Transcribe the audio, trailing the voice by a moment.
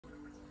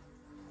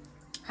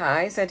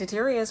Hi,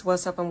 Sagittarius.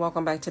 What's up and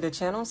welcome back to the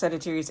channel.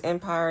 Sagittarius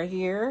Empire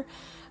here.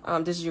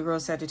 This is your girl,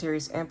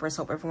 Sagittarius Empress.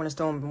 Hope everyone is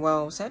doing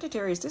well.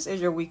 Sagittarius, this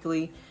is your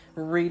weekly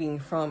reading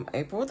from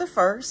April the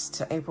 1st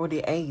to April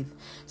the 8th.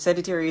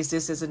 Sagittarius,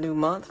 this is a new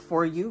month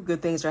for you.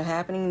 Good things are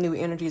happening. New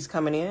energy is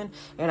coming in,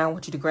 and I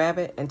want you to grab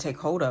it and take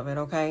hold of it,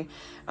 okay?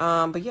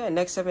 But yeah,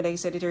 next 7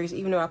 days, Sagittarius,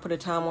 even though I put a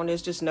time on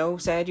this, just know,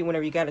 Sag,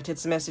 whenever you got a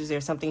text message,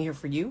 there's something here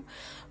for you.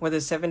 Whether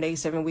it's 7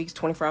 days, 7 weeks,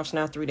 24 hours from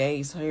now, 3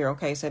 days here,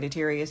 okay,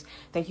 Sagittarius?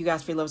 Thank you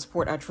guys for your love and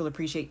support. I truly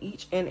appreciate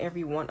each and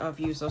every one of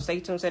you. So stay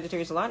tuned,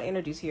 Sagittarius. A lot of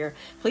energies here.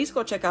 Please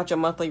go check out your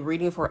monthly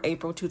reading for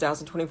April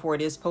 2024.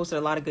 It is posted.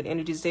 A lot of good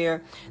energies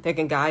there that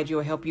can guide you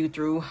and help you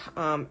through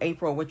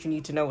April. What you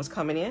need to know is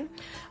coming in.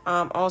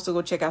 Also,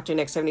 go check out your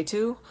next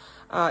 72.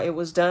 It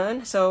was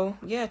done. So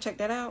yeah, check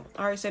that out.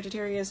 All right,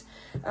 Sagittarius.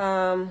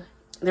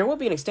 There will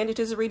be an extended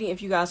teaser reading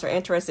if you guys are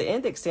interested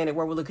in the extended,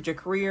 where we'll look at your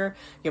career,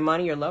 your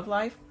money, your love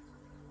life.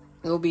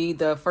 It will be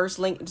the first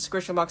link in the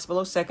description box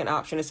below. Second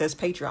option, it says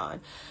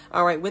Patreon.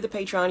 All right, with the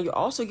Patreon, you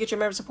also get your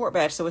member support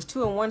badge. So it's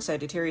 2-in-1,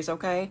 Sagittarius,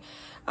 okay?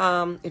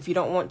 If you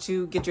don't want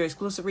to get your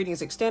exclusive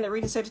readings, extended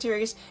reading,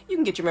 Sagittarius, you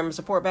can get your member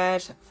support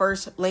badge.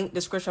 First link,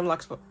 description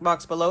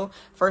box below.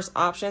 First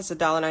option, it's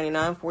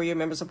 $1.99 for your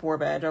member support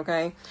badge,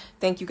 okay?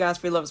 Thank you guys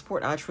for your love and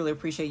support. I truly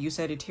appreciate you,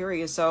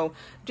 Sagittarius. So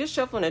just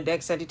shuffling a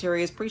deck,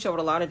 Sagittarius. Pre-shuffled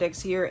a lot of decks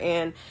here,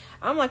 and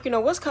I'm like,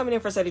 what's coming in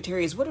for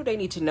Sagittarius? What do they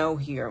need to know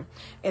here?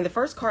 And the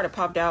first card that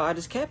popped out, I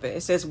just kept it.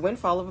 It says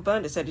windfall of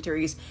abundance,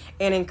 Sagittarius.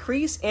 An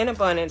increase in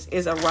abundance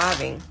is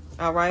arriving.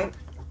 All right.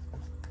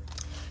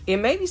 It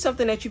may be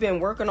something that you've been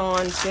working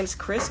on since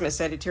Christmas,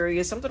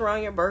 Sagittarius. Something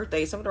around your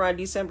birthday, something around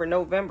December,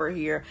 November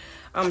here.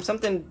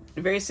 Something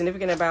very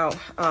significant about,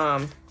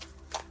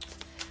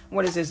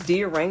 what is this?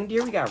 Deer,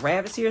 reindeer. We got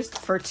rabbits here.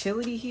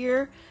 Fertility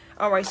here.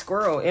 All right,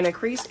 squirrel. An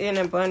increase in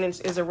abundance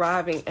is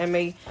arriving and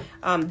may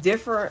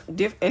differ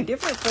in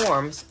different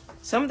forms.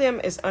 Some of them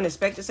is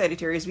unexpected,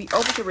 Sagittarius. Be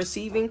open to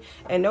receiving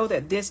and know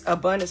that this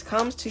abundance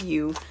comes to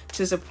you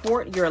to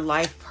support your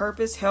life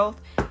purpose,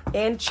 health,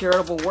 and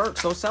charitable work.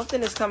 So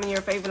something is coming in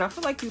your favor, and I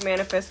feel like you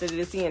manifested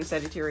this in,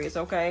 Sagittarius,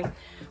 okay?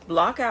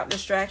 Block out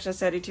distractions,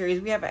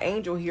 Sagittarius. We have an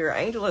angel here.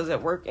 Angel is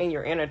at work in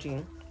your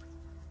energy.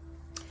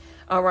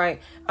 All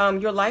right.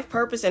 Your life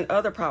purpose and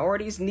other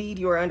priorities need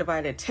your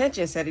undivided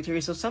attention,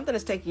 Sagittarius. So something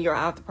is taking your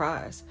eye off the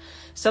prize.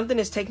 Something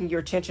is taking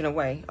your attention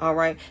away. All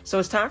right. So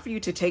it's time for you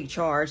to take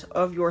charge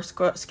of your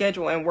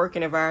schedule and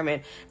working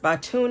environment by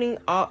turning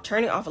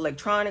off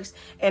electronics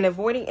and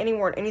avoiding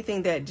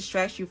anything that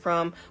distracts you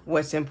from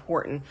what's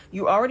important.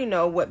 You already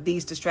know what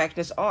these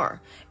distractions are,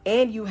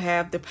 and you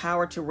have the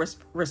power to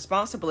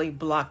responsibly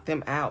block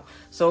them out.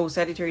 So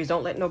Sagittarius,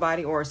 don't let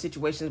nobody or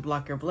situations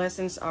block your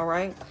blessings. All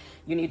right.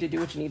 You need to do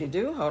what you need to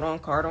do. Hold on,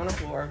 card on the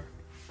floor.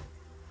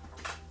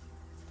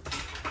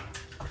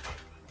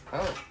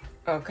 Oh,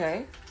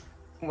 okay.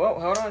 Whoa,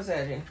 hold on,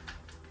 Saggy.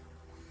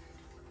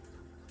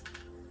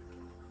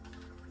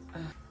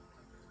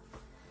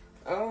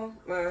 Oh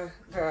my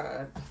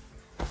God.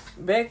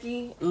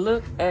 Becky,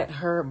 look at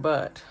her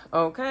butt.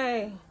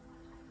 Okay.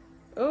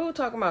 Oh,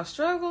 talking about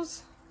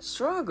struggles.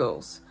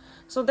 Struggles.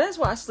 So that's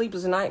why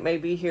sleepless night may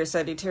be here,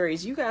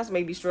 Sagittarius. You guys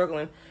may be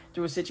struggling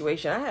through a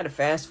situation. I had to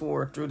fast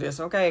forward through this,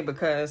 okay?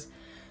 Because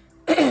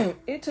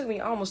it took me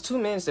almost 2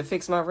 minutes to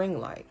fix my ring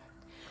light.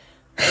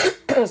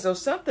 So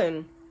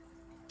something,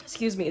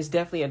 is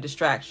definitely a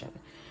distraction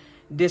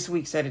this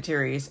week,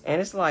 Sagittarius.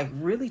 And it's like,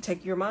 really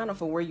take your mind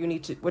off of what you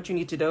need to do, what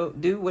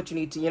you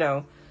need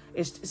to,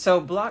 so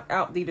block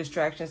out the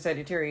distraction,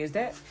 Sagittarius.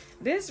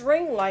 This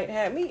ring light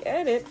had me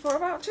at it for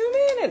about 2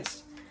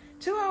 minutes.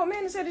 2 whole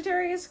minutes,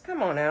 Sagittarius.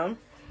 Come on now.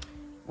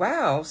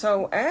 Wow.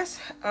 So ask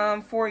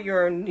for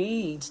your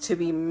needs to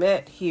be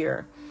met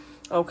here.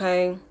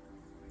 Okay.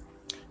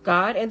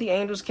 God and the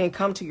angels can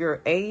come to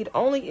your aid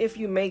only if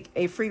you make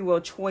a free will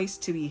choice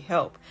to be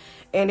helped.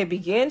 And it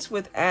begins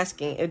with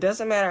asking. It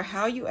doesn't matter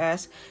how you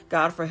ask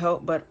God for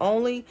help, but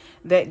only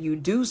that you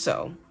do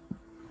so.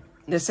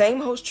 The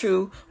same holds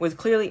true with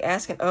clearly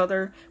asking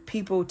other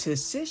people to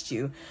assist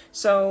you.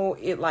 So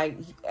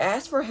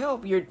ask for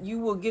help. You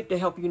will get the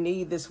help you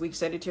need this week,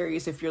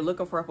 Sagittarius. If you're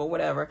looking for help or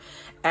whatever,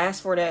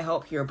 ask for that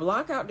help here.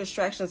 Block out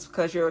distractions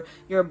because your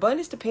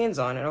abundance depends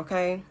on it.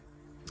 Okay.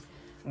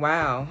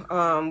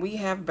 Wow. We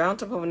have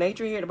bountiful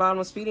nature here at the bottom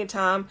of speeding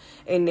time,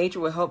 and nature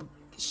will help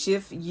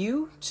shift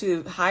you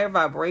to higher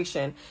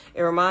vibration.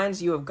 It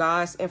reminds you of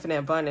God's infinite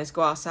abundance.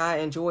 Go outside,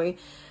 enjoy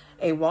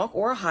a walk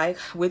or a hike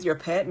with your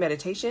pet,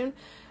 meditation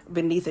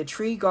beneath a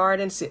tree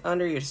garden, sit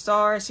under your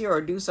stars here,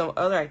 or do some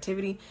other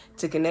activity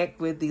to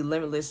connect with the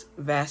limitless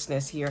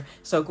vastness here.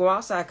 So go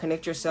outside,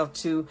 connect yourself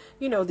to,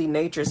 the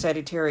nature,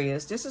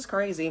 Sagittarius. This is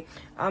crazy.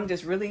 I'm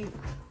just really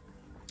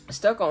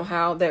stuck on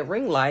how that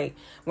ring light,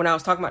 when I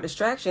was talking about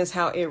distractions,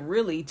 how it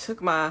really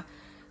took my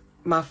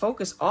my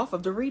focus off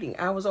of the reading.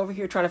 I was over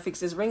here trying to fix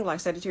this ring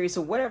light, Sagittarius.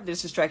 So whatever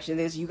this distraction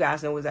is, you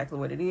guys know exactly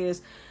what it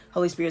is.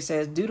 Holy Spirit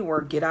says, do the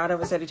work, get out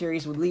of it,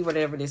 Sagittarius. Leave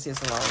whatever this is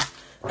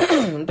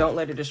alone. Don't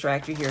let it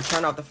distract you here.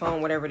 Turn off the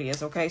phone, whatever it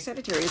is, okay?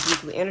 Sagittarius,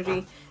 weekly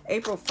energy,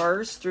 April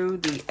 1st through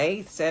the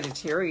 8th,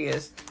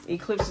 Sagittarius.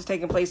 Eclipse is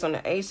taking place on the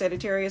 8th,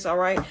 Sagittarius, all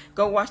right?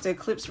 Go watch the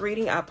eclipse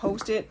reading. I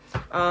posted.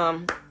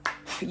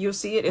 You'll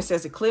see it. It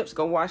says eclipse.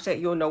 Go watch that.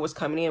 You'll know what's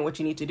coming in, what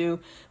you need to do,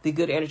 the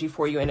good energy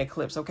for you in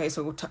eclipse, okay?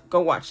 So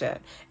go watch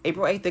that.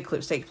 April 8th, the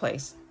eclipse takes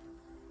place.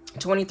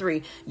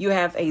 23, you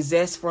have a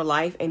zest for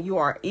life and you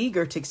are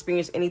eager to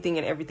experience anything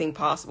and everything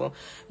possible.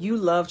 You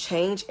love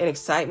change and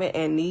excitement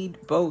and need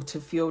both to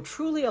feel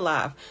truly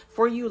alive.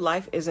 For you,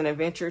 life is an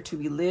adventure to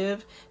be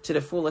lived to the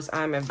fullest.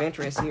 I'm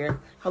adventurous here.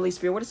 Holy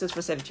Spirit, what is this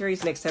for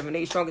Sagittarius? Next 7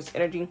 days, strongest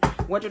energy.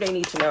 What do they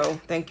need to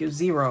know? Thank you.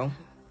 0.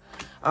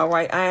 All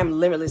right, I am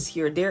limitless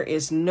here. There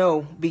is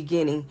no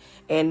beginning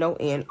and no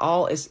end.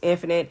 All is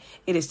infinite.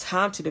 It is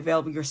time to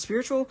develop your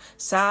spiritual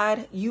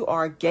side. You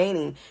are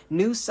gaining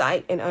new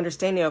sight and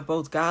understanding of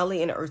both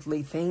godly and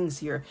earthly things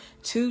here.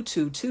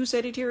 222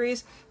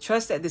 Sagittarius.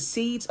 Trust that the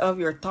seeds of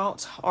your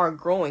thoughts are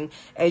growing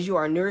as you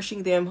are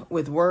nourishing them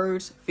with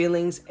words,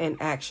 feelings, and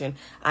action.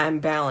 I am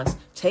balanced.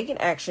 Taking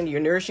action. You're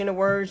nourishing the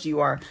words.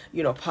 You are,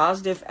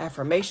 positive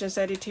affirmation,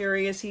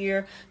 Sagittarius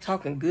here.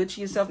 Talking good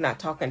to yourself, not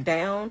talking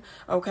down.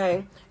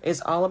 Okay.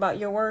 It's all about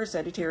your words,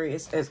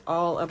 Sagittarius. It's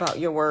all about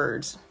your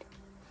words.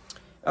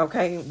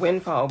 Okay.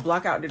 Windfall.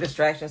 Block out the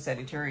distraction,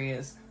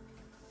 Sagittarius.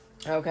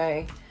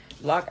 Okay.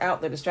 Block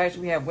out the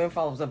distraction. We have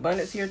windfall of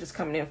abundance here just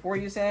coming in for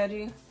you,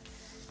 Saggy.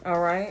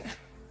 All right.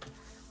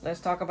 Let's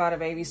talk about it,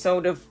 baby.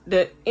 So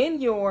the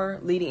in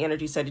your leading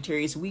energy,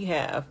 Sagittarius, we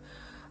have,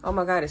 oh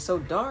my God, it's so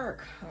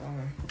dark.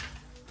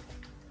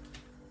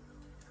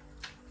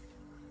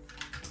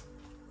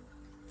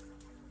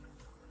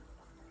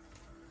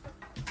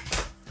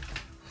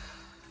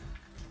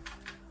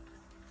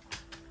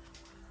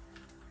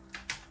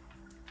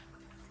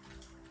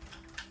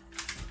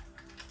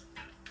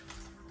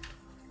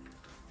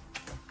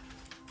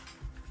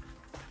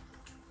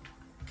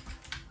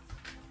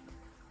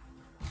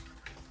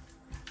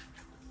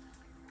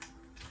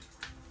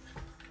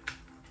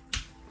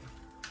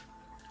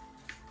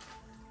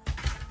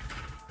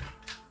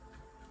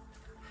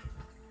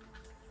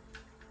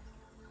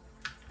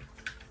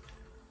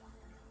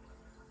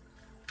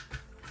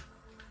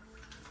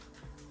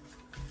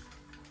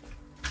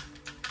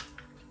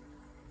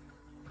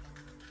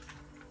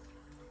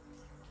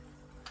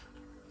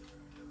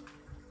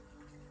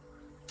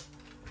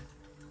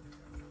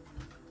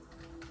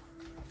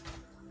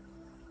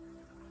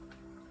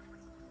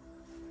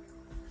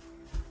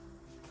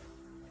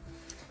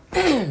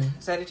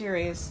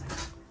 Sagittarius,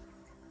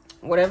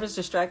 whatever's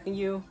distracting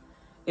you,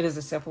 it is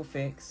a simple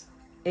fix.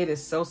 It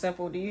is so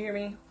simple. Do you hear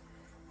me?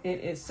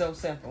 It is so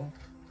simple.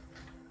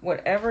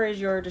 Whatever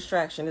is your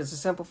distraction is a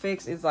simple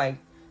fix. It's like,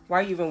 why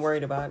are you even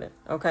worried about it?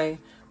 Okay.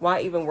 Why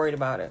even worried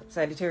about it?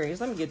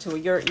 Sagittarius, let me get to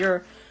it.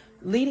 Your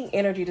leading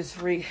energy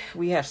this week,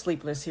 we have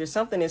sleepless here.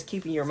 Something is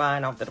keeping your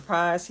mind off the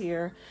prize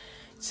here.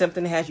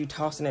 Something has you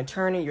tossing and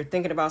turning. You're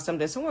thinking about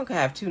something. Someone could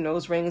have 2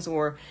 nose rings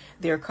or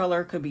their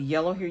color could be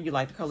yellow here. You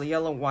like the color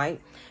yellow,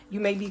 white. You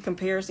may be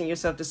comparing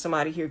yourself to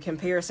somebody here.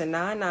 Comparison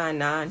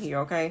 999 here,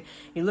 okay?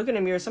 You look in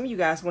the mirror. Some of you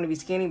guys want to be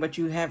skinny, but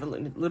you have a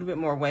little bit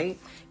more weight.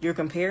 You're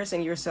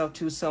comparing yourself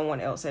to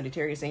someone else,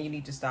 Sagittarius, and you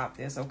need to stop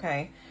this,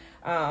 okay?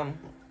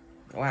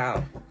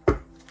 Wow.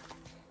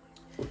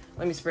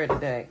 Let me spread the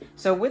deck.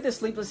 So with the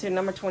sleepless here,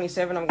 number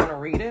 27, I'm going to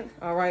read it,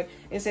 all right?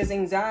 It says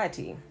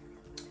anxiety.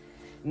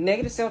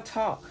 Negative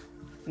self-talk,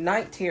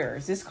 night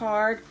terrors. This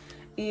card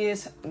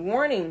is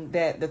warning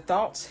that the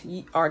thoughts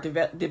are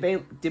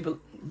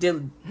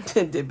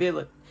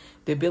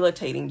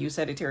debilitating you,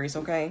 Sagittarius,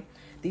 okay?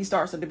 These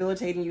thoughts are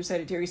debilitating you,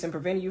 Sagittarius, and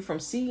preventing you from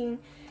seeing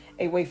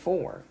a way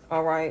forward,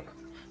 all right?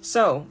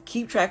 So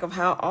keep track of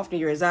how often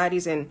your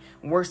anxieties and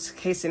worst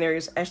case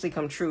scenarios actually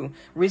come true.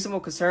 Reasonable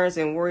concerns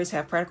and worries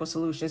have practical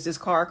solutions. This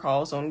card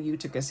calls on you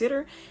to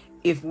consider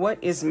if what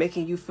is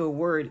making you feel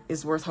worried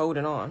is worth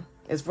holding on.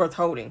 It's worth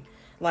holding.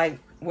 Like,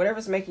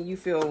 whatever's making you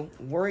feel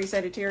worried,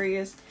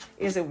 Sagittarius,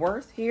 is it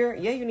worth here?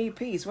 Yeah, you need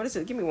peace. What is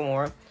it? Give me one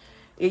more.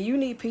 Yeah, you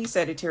need peace,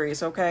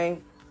 Sagittarius, okay?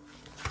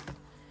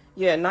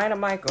 Yeah, Nine of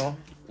Michael.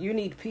 You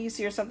need peace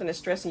here. Something that's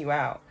stressing you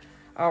out.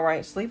 All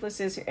right,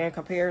 sleeplessness and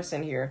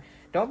comparison here.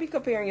 Don't be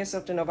comparing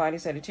yourself to nobody,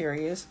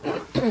 Sagittarius.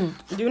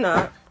 Do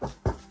not.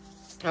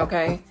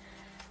 Okay.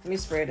 Let me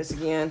spread this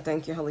again.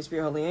 Thank you, Holy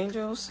Spirit, Holy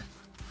Angels.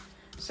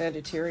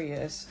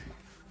 Sagittarius.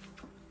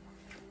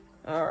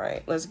 All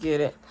right, let's get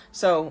it.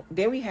 So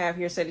then we have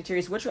here,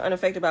 Sagittarius, what you're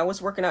unaffected by,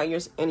 what's working out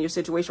in your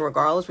situation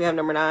regardless. We have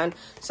number 9,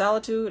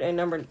 solitude, and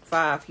number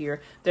 5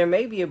 here. There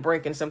may be a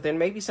break in something,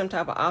 maybe some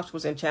type of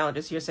obstacles and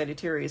challenges here,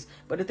 Sagittarius.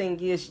 But the thing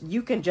is,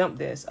 you can jump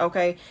this,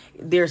 okay?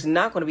 There's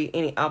not going to be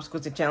any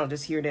obstacles and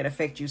challenges here that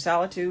affect you.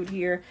 Solitude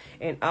here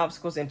and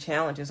obstacles and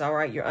challenges, all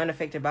right? You're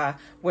unaffected by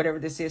whatever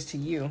this is to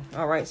you,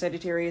 all right,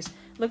 Sagittarius?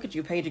 Look at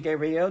you, Page of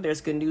Gabriel.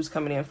 There's good news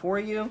coming in for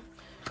you,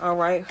 all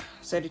right?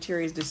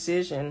 Sagittarius,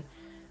 decision.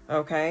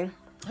 Okay,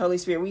 Holy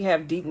Spirit, we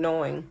have deep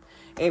knowing,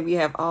 and we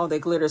have all that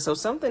glitter. So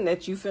something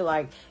that you feel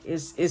like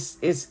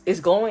is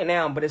glowing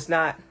now, but it's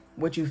not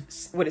what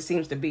it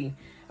seems to be.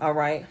 All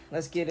right,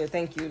 let's get it.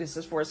 Thank you. This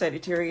is for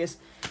Sagittarius.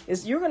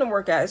 You're going to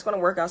work out. It's going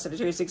to work out.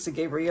 Sagittarius, 6 of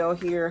Gabriel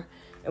here.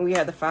 And we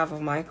have the 5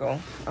 of Michael.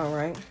 All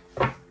right.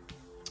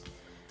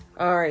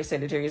 All right,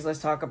 Sagittarius, let's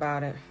talk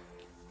about it.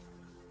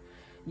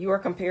 You are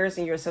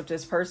comparing yourself to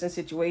this person,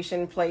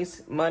 situation,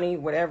 place, money,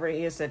 whatever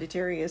it is,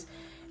 Sagittarius,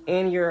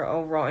 and your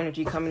overall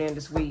energy coming in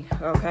this week.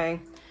 Okay.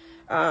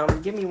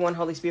 Give me one,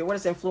 Holy Spirit. What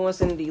is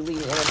influencing the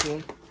leading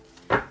energy?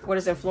 What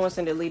is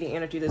influencing the leading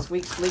energy this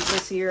week?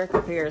 Sleepless here,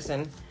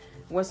 comparison.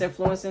 What's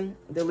influencing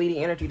the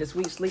leading energy this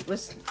week?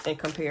 Sleepless and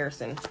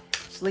comparison.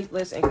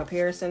 Sleepless and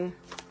comparison.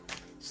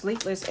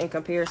 Sleepless and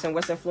comparison.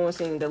 What's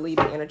influencing the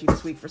leading energy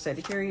this week for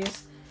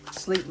Sagittarius?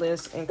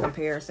 Sleepless and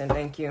comparison.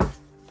 Thank you.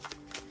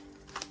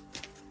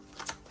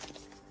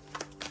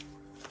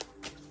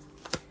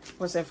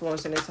 What's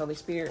influencing this, Holy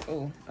Spirit?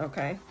 Oh,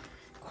 okay.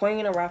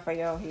 Queen of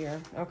Raphael here.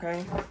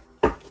 Okay.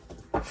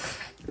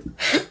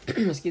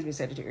 Excuse me,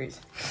 Sagittarius.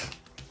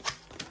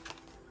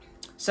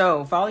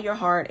 So, follow your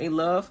heart, a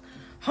love,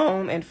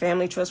 home, and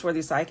family,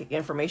 trustworthy psychic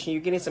information.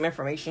 You're getting some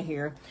information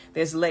here.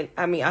 I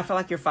feel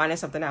like you're finding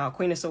something out.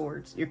 Queen of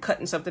Swords. You're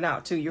cutting something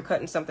out, too. You're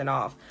cutting something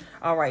off.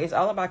 All right. It's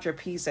all about your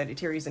peace,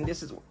 Sagittarius, and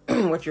this is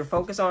what you're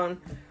focused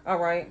on. All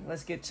right.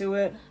 Let's get to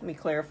it. Let me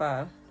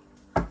clarify.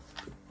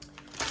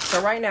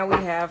 So right now we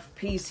have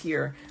peace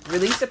here.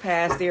 Release the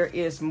past. There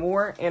is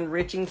more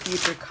enriching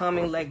future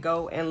coming. Let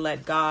go and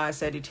let God,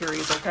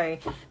 Sagittarius, okay?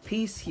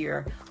 Peace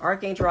here.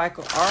 Archangel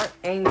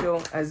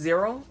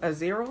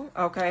Azrael,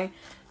 okay?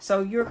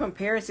 So your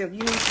comparison,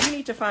 you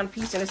need to find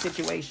peace in a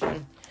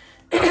situation.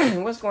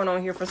 What's going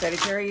on here for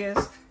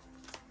Sagittarius?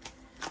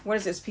 What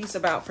is this peace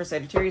about for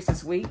Sagittarius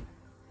this week?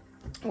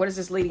 What is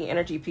this leading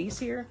energy peace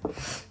here?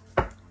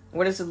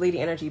 What is the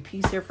leading energy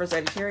peace here for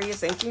Sagittarius?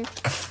 Thank you.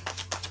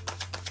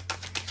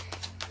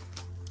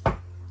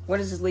 What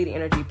is this leading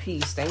energy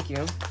peace? Thank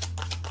you.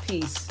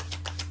 Peace.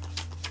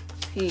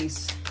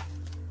 Peace.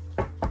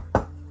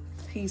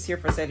 Peace here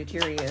for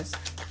Sagittarius.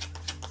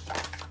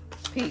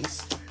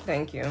 Peace.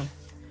 Thank you.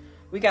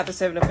 We got the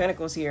 7 of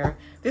Pentacles here.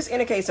 This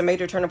indicates a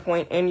major turning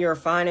point in your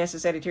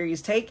finances,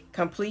 Sagittarius. Take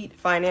complete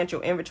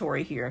financial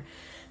inventory here.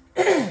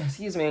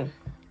 Excuse me.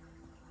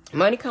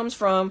 Money comes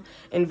from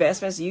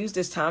investments. Use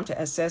this time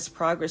to assess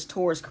progress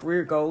towards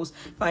career goals,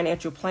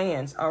 financial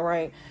plans. All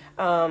right.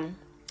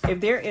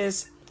 If there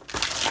is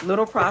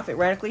little profit,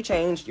 radically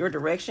change your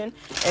direction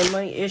and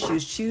money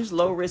issues. Choose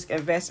low-risk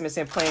investments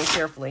and plan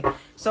carefully.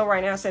 So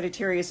right now,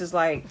 Sagittarius is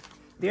like,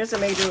 there's a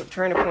major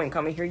turning point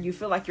coming here. You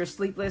feel like you're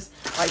sleepless,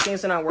 like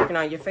things are not working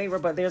out in your favor,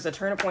 but there's a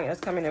turning point that's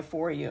coming in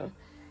for you.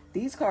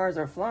 These cards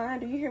are flying.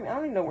 Do you hear me? I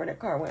don't even know where that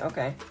card went.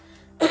 Okay.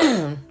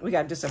 We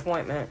got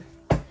disappointment.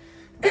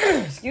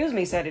 Excuse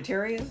me,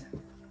 Sagittarius.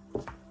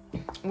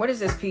 What is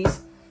this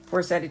peace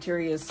for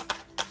Sagittarius?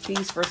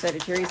 Peace for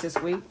Sagittarius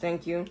this week.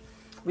 Thank you.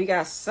 We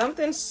got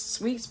something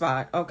sweet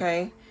spot,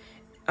 okay?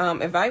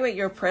 Evaluate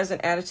your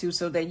present attitude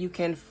so that you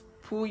can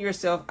pull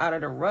yourself out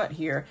of the rut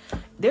here.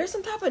 There's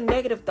some type of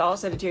negative thoughts,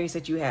 Sagittarius,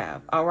 that you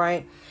have, all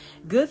right?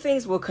 Good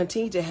things will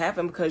continue to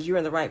happen because you're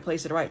in the right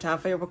place at the right time,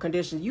 favorable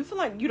conditions. You feel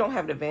like you don't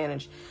have an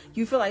advantage.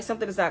 You feel like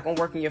something is not going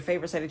to work in your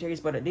favor, Sagittarius,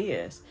 but it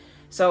is.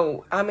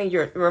 So, I mean,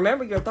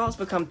 remember your thoughts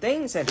become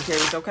things,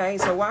 Sagittarius, okay?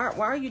 So why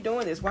are you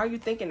doing this? Why are you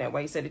thinking that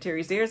way,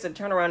 Sagittarius? There's a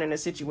turnaround in the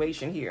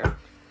situation here.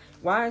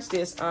 Why is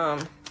this,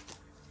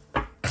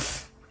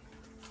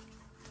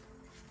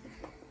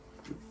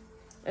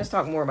 let's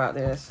talk more about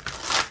this.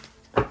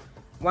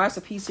 Why is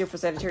the peace here for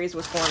Sagittarius?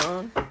 What's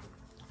going on?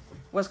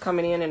 What's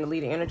coming in the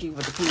leading energy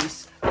with the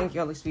peace? Thank you,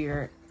 Holy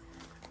Spirit.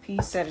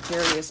 Peace,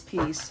 Sagittarius,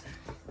 peace.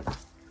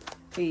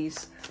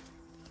 Peace.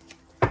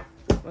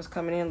 What's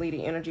coming in,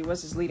 leading energy?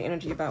 What's this leading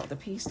energy about with the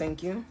peace?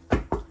 Thank you.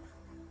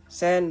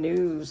 Sad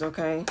news,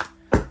 okay.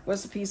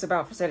 What's the peace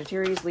about for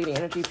Sagittarius? Leading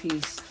energy,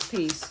 peace.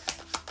 Peace.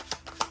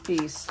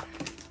 Peace.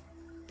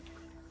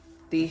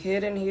 The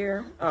hidden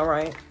here, all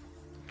right.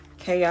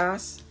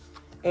 Chaos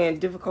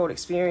and difficult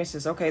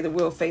experiences. Okay, the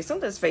will fate.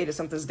 Something's fated,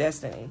 something's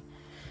destiny.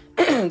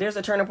 There's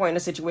a turning point in the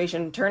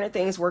situation. Turning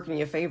things working in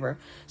your favor.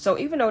 So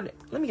even though,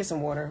 let me get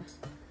some water.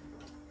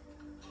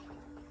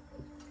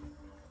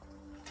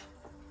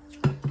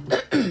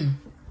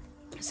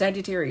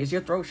 Sagittarius,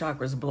 your throat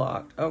chakra is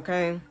blocked.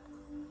 Okay,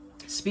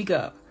 speak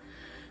up.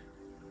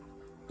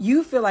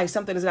 You feel like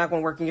something is not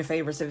going to work in your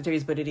favor,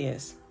 Sagittarius, but it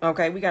is.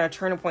 Okay, we got a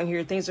turning point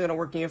here. Things are going to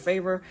work in your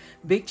favor.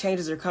 Big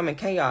changes are coming.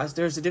 Chaos.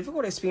 There's a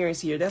difficult experience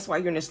here. That's why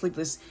you're in a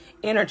sleepless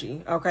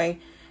energy. Okay,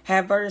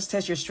 have burdens,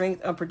 test your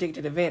strength,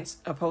 unpredicted events,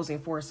 opposing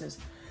forces.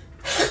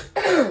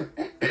 Oh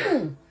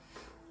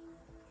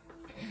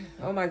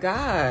my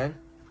God.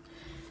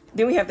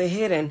 Then we have the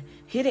hidden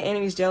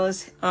enemies,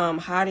 jealous,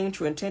 hiding,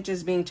 true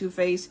intentions, being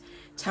two-faced.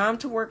 Time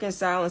to work in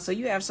silence. So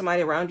you have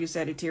somebody around you,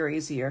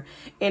 Sagittarius, here.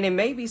 And it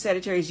may be,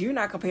 Sagittarius, you're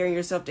not comparing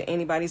yourself to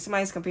anybody.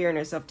 Somebody's comparing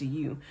themselves to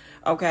you.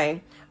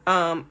 Okay.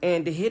 And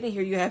the hidden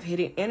here, you have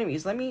hidden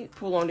enemies. Let me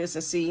pull on this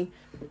and see.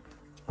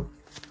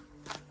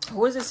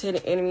 Who is this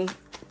hidden enemy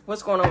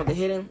What's going on with the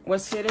hidden?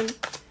 What's hidden?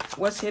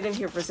 What's hidden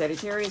here for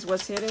Sagittarius?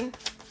 What's hidden?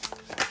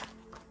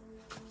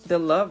 The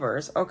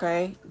Lovers.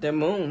 Okay. The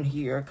Moon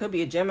here. Could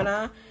be a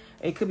Gemini.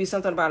 It could be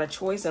something about a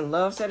choice in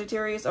love,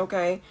 Sagittarius.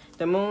 Okay.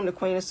 The Moon, the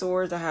Queen of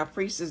Swords, the High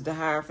Priestess, the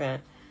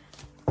Hierophant.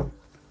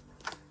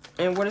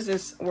 And what is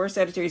this? Where's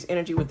Sagittarius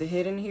energy with the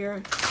hidden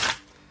here?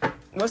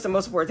 What's the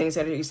most important thing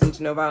Sagittarius need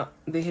to know about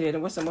the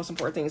hidden? What's the most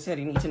important thing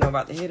Sagittarius need to know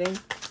about the hidden?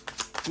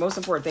 Most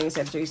important thing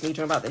Sagittarius need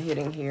to know about the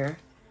hidden here.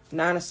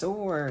 9 of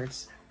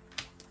Swords.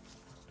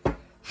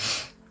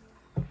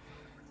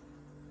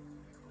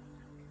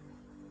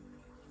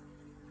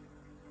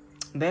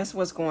 That's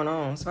what's going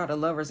on. It's about the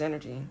Lover's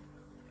energy.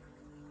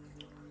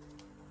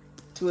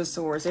 2 of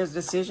Swords. There's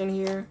decision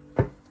here.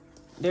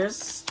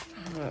 There's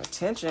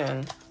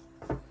tension.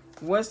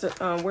 What's the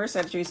where's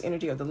Sagittarius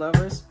energy of the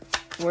Lovers?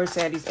 Where's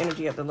Sagittarius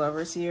energy of the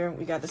Lovers here?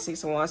 We got the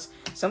 6 of Wands.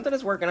 Something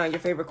is working on your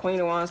favor. Queen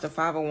of Wands, the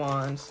 5 of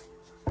Wands.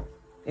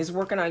 Is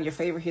working on your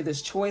favor here.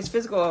 This choice,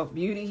 physical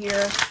beauty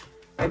here.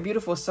 A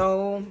beautiful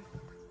soul.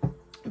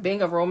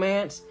 Being of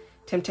romance.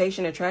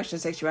 Temptation, attraction,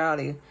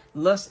 sexuality,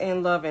 lust,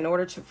 and love. In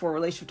order for a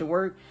relationship to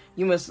work,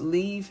 you must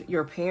leave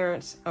your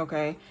parents.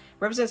 Okay.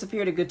 Represents a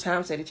period of good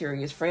time,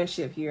 Sagittarius.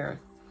 Friendship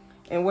here.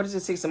 And what does the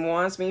 6 of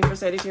Wands mean for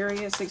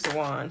Sagittarius? 6 of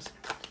Wands.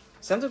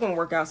 Something's going to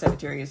work out,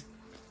 Sagittarius.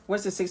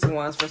 What's the 6 of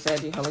Wands for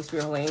Sagittarius? Holy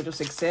Spirit, Holy Angel.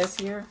 Success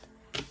here.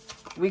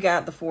 We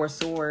got the 4 of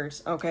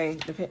Swords. Okay.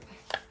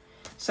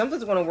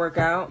 Something's going to work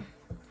out.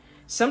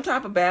 Some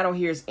type of battle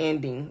here is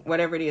ending.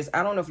 Whatever it is.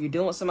 I don't know if you're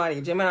dealing with somebody,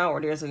 a Gemini,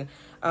 or there's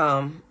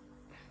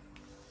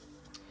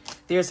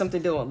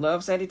something dealing with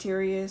love,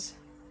 Sagittarius.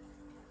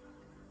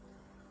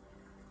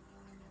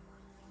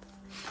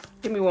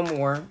 Give me one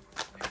more.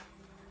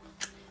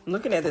 I'm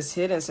looking at this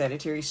hidden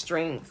Sagittarius.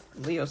 Strength.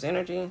 Leo's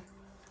energy.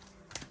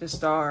 The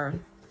Star.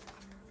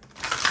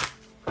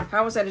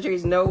 How will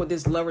Sagittarius know what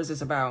this Lovers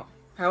is about?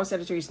 How will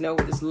Sagittarius know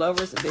what this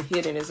Lovers, the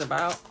hidden, is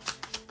about?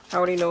 How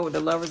would he know what the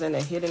Lovers and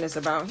the hidden is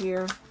about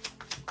here?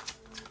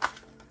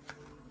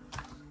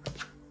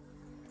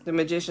 The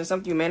Magician.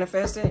 Something you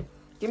manifested.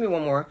 Give me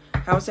one more.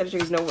 How will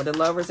Sagittarius know what the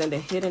Lovers and the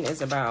hidden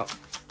is about?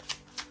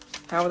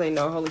 How will they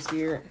know, Holy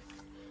Spirit?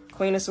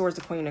 Queen of Swords,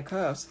 the Queen of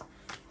Cups.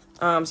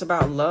 It's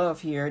about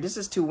love here. This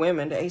is 2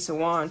 women. The Ace of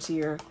Wands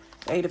here.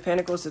 The 8 of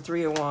Pentacles, the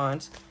 3 of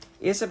Wands.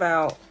 It's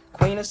about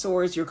Queen of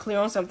Swords. You're clear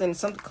on something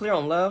clear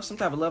on love. Some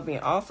type of love being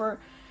offered.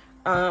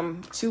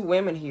 2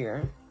 women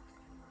here.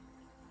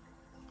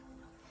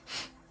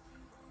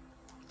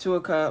 2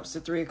 of Cups,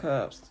 the 3 of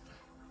Cups.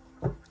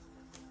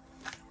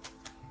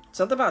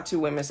 Something about 2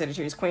 women,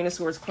 Sagittarius. Queen of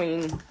Swords,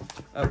 Queen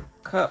of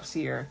Cups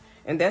here.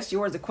 And that's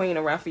yours, the Queen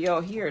of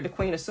Raphael here, the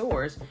Queen of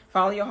Swords.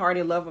 Follow your heart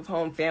and love of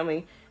home,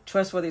 family,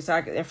 trustworthy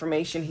psychic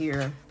information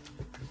here.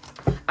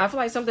 I feel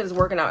like something is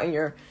working out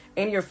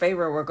in your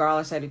favor,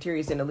 regardless,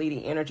 Sagittarius, in the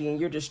leading energy, and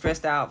you're just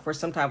stressed out for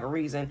some type of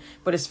reason.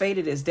 But it's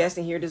fated, it's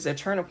destined here. This is a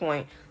turning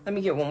point. Let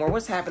me get one more.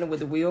 What's happening with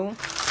the wheel?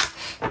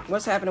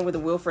 What's happening with the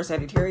wheel for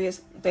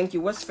Sagittarius? Thank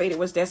you. What's fated?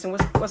 What's destined?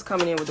 What's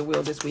coming in with the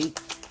wheel this week?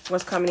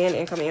 What's coming in?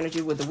 Incoming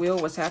energy with the wheel.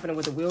 What's happening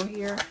with the wheel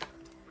here?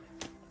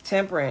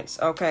 Temperance.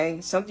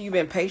 Okay. Something you've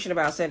been patient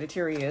about,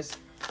 Sagittarius.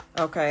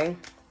 Okay.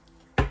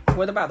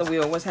 What about the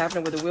wheel? What's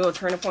happening with the wheel?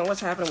 Turning point.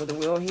 What's happening with the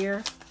wheel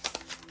here?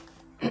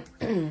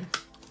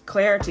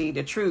 Clarity.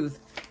 The truth.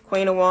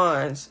 Queen of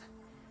Wands.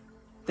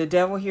 The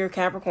Devil here.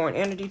 Capricorn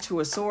energy. 2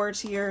 of Swords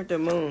here. The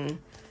Moon.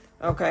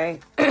 Okay.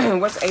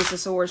 What's Ace of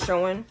Swords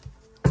showing?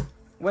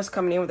 What's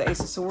coming in with the Ace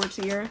of Swords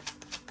here?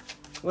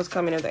 What's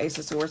coming in with the Ace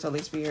of Swords,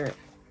 Holy Spirit?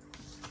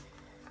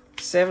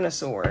 7 of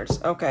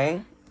Swords.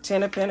 Okay.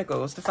 10 of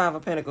Pentacles. The 5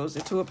 of Pentacles. The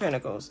 2 of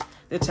Pentacles.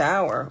 The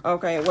Tower.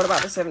 Okay. What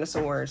about the 7 of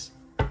Swords?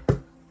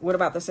 What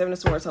about the 7 of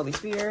Swords, Holy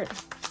Spirit?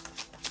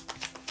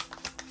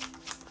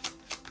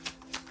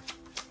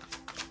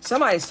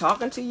 Somebody's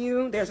talking to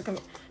you. There's a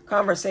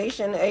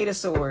conversation. 8 of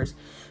Swords.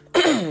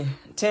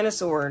 10 of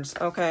Swords.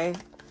 Okay.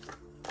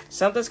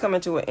 Something's coming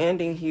to an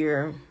ending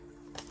here.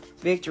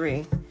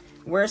 Victory.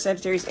 Where's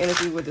Sagittarius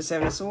energy with the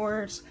 7 of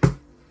Swords?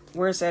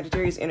 Where's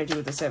Sagittarius energy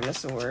with the 7 of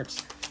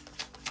Swords?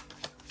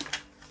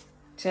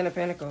 10 of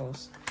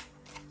Pentacles.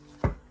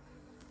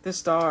 The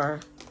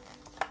Star.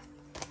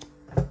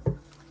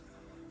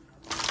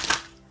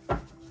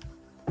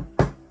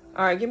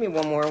 Alright, give me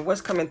one more.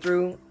 What's coming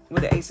through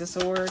with the Ace of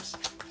Swords?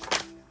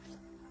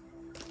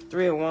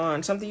 3 of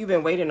Wands. Something you've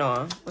been waiting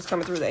on. What's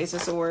coming through the Ace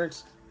of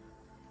Swords?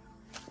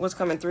 What's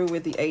coming through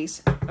with the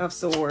Ace of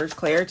Swords?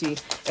 Clarity.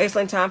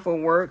 Excellent time for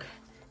work,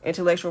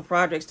 intellectual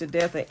projects, to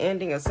death, an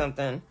ending of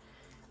something.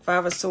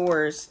 5 of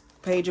Swords,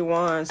 Page of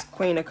Wands,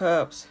 Queen of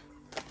Cups,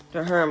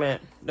 the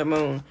Hermit, the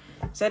Moon.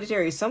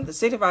 Sagittarius, something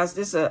signifies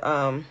this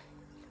a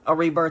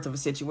rebirth of a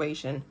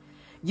situation.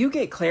 You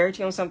get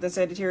clarity on something,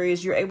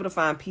 Sagittarius. You're able to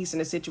find peace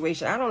in a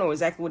situation. I don't know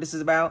exactly what this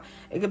is about.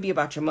 It could be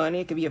about your money.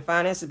 It could be your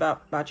finances,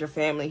 about your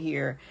family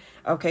here.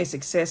 Okay,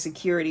 success,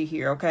 security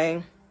here,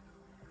 okay?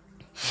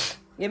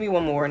 Give me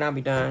one more and I'll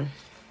be done.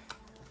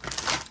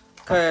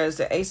 Because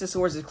the Ace of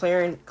Swords is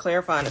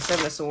clarifying the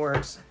 7 of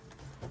Swords.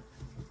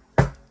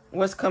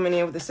 What's coming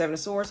in with the 7 of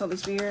Swords, Holy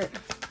Spirit?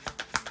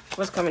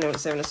 What's coming in with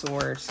the Seven of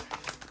Swords?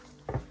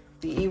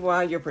 The evil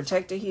eye, you're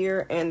protected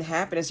here. And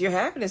happiness. Your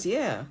happiness,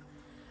 yeah.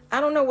 I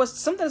don't know.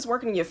 Something is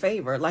working in your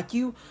favor. Like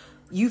you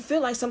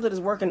feel like something is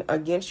working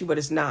against you, but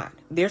it's not.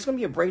 There's going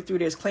to be a breakthrough.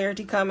 There's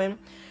clarity coming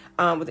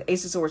with the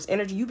Ace of Swords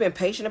energy. You've been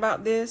patient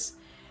about this.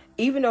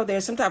 Even though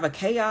there's some type of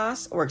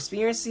chaos or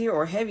experience here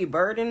or heavy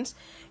burdens,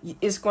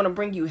 it's going to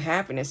bring you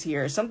happiness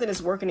here. Something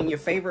is working in your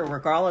favor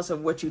regardless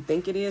of what you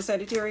think it is,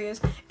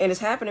 Sagittarius. And it's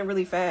happening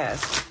really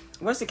fast.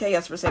 What's the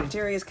chaos for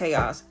Sagittarius?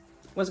 Chaos.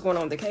 What's going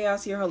on with the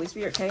chaos here, Holy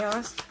Spirit?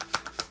 Chaos.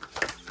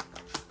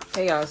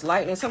 Chaos.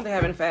 Lightning. Something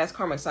having a fast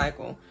karmic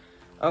cycle.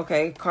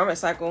 Okay. Karmic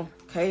cycle.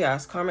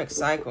 Chaos. Karmic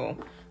cycle.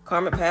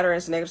 Karmic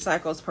patterns. Negative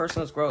cycles.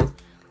 Personal growth.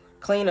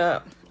 Clean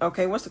up.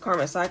 Okay. What's the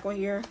karmic cycle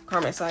here?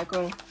 Karmic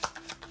cycle.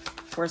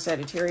 For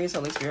Sagittarius,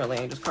 Holy Spirit,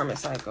 angels, karmic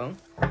cycle.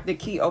 The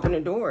key,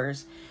 opening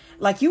doors.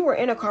 Like you were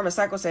in a karmic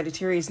cycle,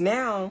 Sagittarius.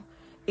 Now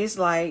it's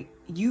like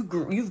you've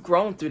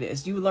grown through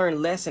this. You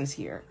learned lessons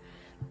here.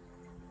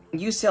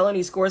 You selling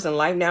these scores in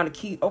life now to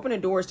keep opening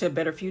doors to a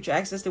better future.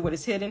 Access to what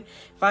is hidden.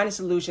 Finding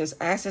solutions.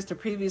 Access to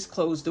previous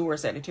closed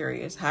doors,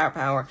 Sagittarius. Higher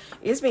power.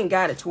 It's being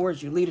guided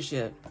towards you.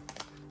 Leadership.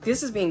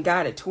 This is being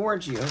guided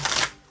towards you.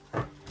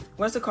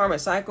 What's the karmic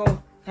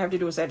cycle have to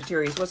do with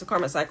Sagittarius? What's the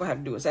karmic cycle have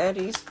to do with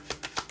Sagittarius?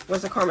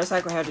 What's the karmic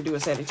cycle have to do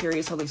with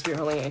Sagittarius? Holy Spirit,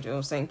 holy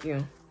angels, thank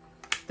you.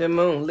 The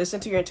moon. Listen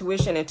to your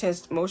intuition,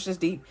 intense emotions,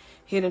 deep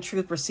hidden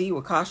truth. Proceed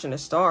with caution. The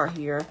star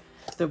here.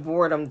 The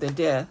boredom, the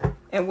death.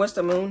 And what's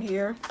the moon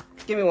here?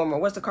 Give me one more.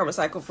 What's the karmic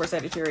cycle for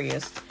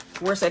Sagittarius?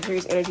 Where's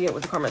Sagittarius energy at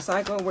with the karmic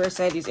cycle? Where's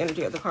Sagittarius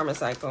energy at the karmic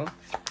cycle?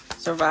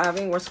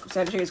 Surviving. What's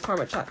Sagittarius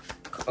karmic cycle?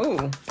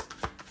 Oh.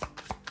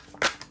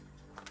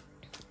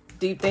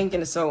 Deep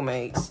thinking, the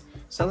soulmates.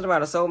 Something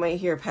about a soulmate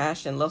here.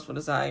 Passion, lustful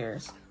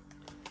desires.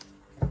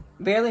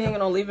 Barely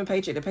hanging on, living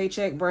paycheck to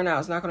paycheck.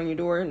 Burnouts knocking on your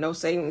door. No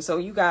savings. So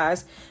you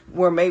guys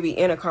were maybe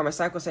in a karmic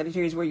cycle,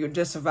 Sagittarius, where you're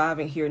just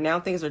surviving here.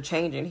 Now things are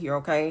changing here,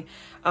 okay?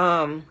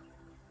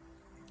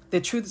 The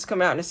truth is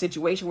coming out in a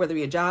situation, whether it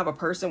be a job, a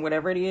person,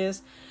 whatever it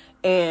is.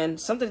 And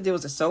something to do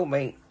with a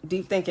soulmate.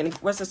 Deep thinking.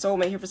 What's the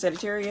soulmate here for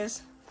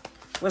Sagittarius?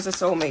 What's the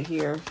soulmate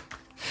here?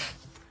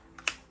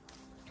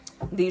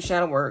 Deep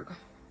shadow work.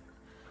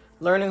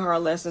 Learning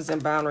hard lessons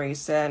and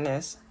boundaries.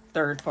 Sadness.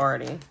 Third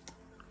party.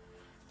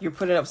 You're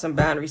putting up some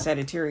boundaries,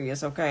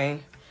 Sagittarius,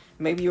 okay?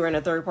 Maybe you're in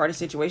a third-party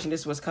situation.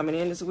 This was coming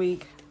in this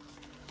week.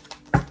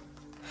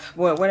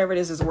 Well, whatever it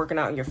is working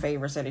out in your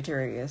favor,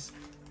 Sagittarius.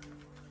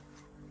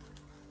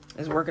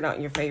 It's working out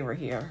in your favor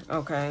here,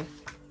 okay?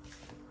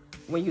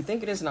 When you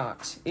think it is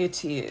not,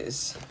 it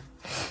is.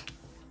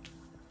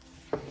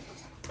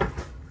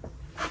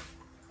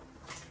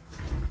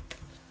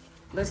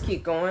 Let's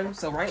keep going.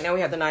 So right now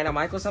we have the Knight of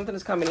Michael. Something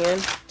is coming in.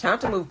 Time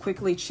to move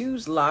quickly.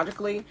 Choose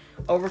logically.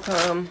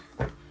 Overcome.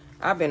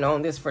 I've been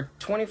on this for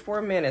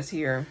 24 minutes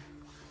here.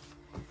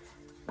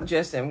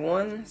 Just in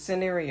one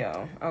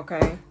scenario.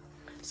 Okay.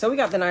 So we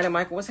got the Knight of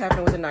Michael. What's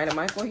happening with the Knight of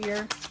Michael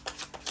here?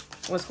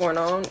 What's going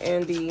on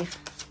in the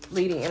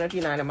leading energy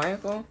Knight of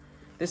Michael?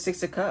 The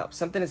Six of Cups.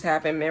 Something has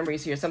happened.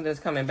 Memories here. Something is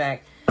coming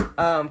back.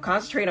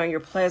 Concentrate on your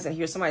pleasant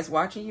here. Somebody's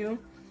watching you.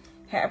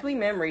 Happily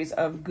memories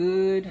of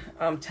good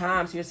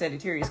times here,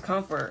 Sagittarius.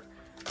 Comfort.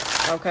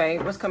 Okay.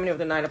 What's coming in with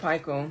the Knight of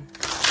Michael?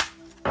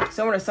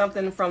 Someone or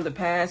something from the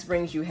past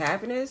brings you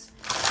happiness,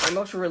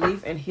 emotional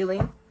relief, and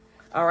healing.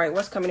 All right,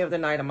 what's coming up with the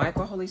Knight of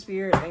Michael, Holy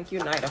Spirit? Thank you,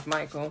 Knight of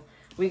Michael.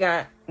 We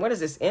got, what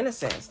is this?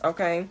 Innocence,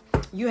 okay?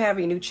 You have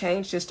a new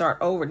change to start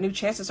over, new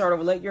chance to start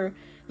over.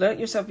 Let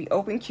yourself be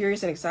open,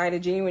 curious, and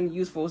excited, genuine,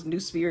 useful, new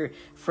spirit,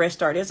 fresh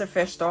start. There's a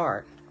fresh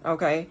start,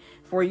 okay,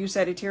 for you,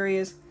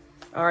 Sagittarius.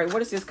 All right,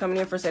 what is this coming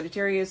in for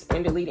Sagittarius?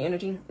 In the lead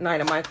energy, Knight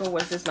of Michael.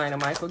 What is this, Knight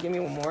of Michael? Give me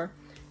one more.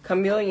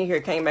 Chameleon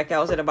here came back out.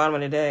 I was at the bottom of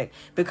the deck.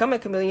 Become a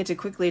chameleon to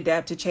quickly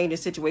adapt to changing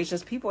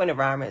situations, people, and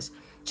environments.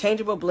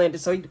 Changeable,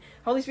 blended. So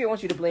Holy Spirit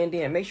wants you to blend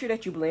in. Make sure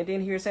that you blend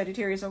in here,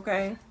 Sagittarius,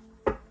 okay?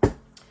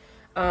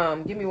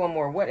 Give me one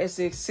more. What is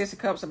the Six of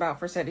Cups about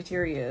for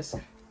Sagittarius?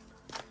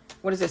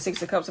 What is the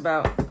Six of Cups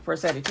about for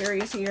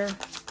Sagittarius here?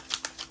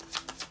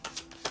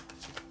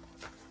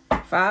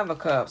 Five of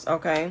Cups,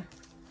 okay?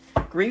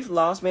 Grief,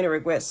 loss, many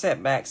regrets,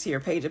 setbacks here.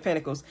 Page of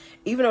Pentacles.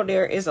 Even though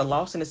there is a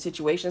loss in the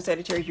situation,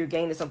 Sagittarius, you're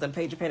gaining something.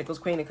 Page of Pentacles,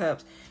 Queen of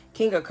Cups,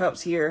 King of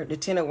Cups here. The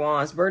Ten of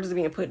Wands. Burdens are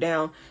being put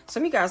down.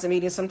 Some of you guys are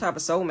meeting some type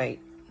of soulmate.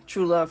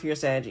 True love here,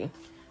 Saggy.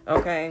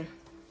 Okay.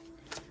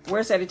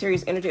 Where's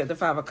Sagittarius energy at the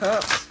Five of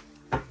Cups?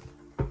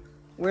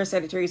 Where's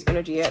Sagittarius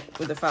energy at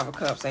with the Five of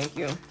Cups? Thank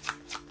you.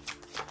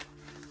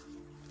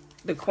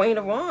 The Queen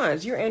of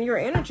Wands. You're in your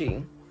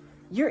energy.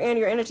 You're in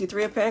your energy.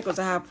 Three of Pentacles,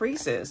 the High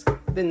Priestess.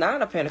 The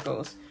Nine of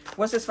Pentacles.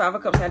 What's this Five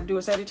of Cups had to do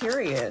with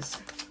Sagittarius?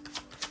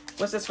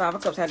 What's this Five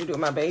of Cups had to do with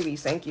my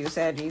babies? Thank you,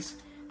 Saggies.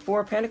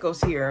 Four of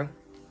Pentacles here.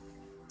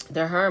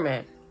 The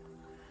Hermit.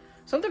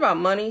 Something about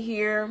money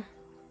here.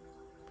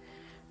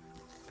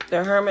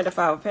 The Hermit, the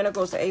Five of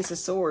Pentacles, the Ace of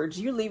Swords.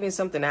 You're leaving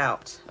something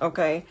out,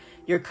 okay?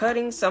 You're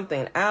cutting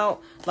something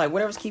out. Like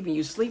whatever's keeping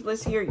you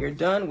sleepless here, you're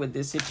done with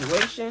this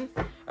situation,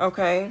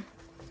 okay?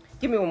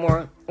 Give me one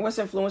more. What's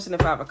influencing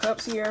the Five of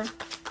Cups here?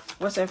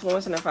 What's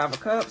influencing the Five of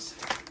Cups?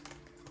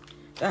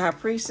 The High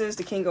Priestess,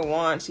 the King of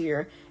Wands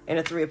here, and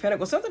the Three of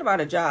Pentacles. Something about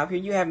a job here.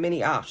 You have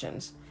many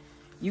options.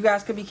 You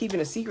guys could be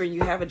keeping a secret.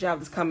 You have a job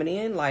that's coming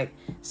in. Like,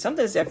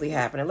 something's definitely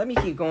happening. Let me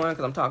keep going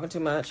because I'm talking too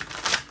much.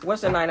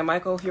 What's the Knight of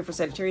Michael here for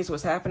Sagittarius?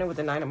 What's happening with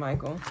the Knight of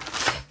Michael?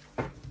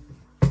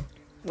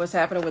 What's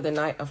happening with the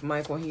Knight of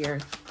Michael here?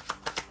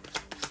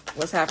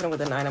 What's happening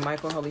with the Knight of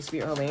Michael? Holy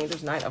Spirit, Holy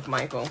Angels, Knight of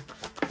Michael.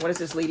 What is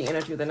this leading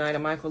energy of the Knight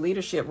of Michael?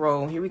 Leadership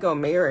role. Here we go.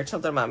 Marriage.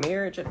 Something about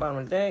marriage at the bottom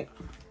of the deck.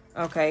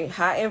 Okay.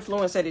 High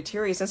influence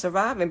Sagittarius and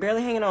surviving.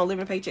 Barely hanging on.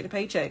 Living paycheck to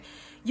paycheck.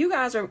 You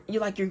guys are,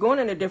 you're going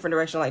in a different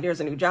direction. Like, there's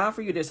a new job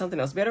for you. There's something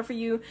else better for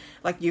you.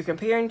 Like, you're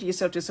comparing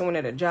yourself to someone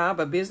at a job,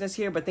 a business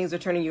here, but things are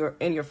turning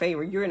in your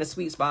favor. You're in a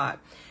sweet spot.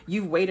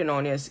 You've waited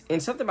on this.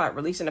 And something about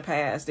releasing the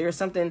past. There's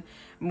something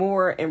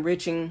more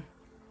enriching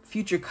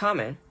future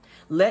coming.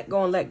 Let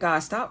go and let God.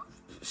 Stop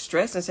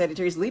stressing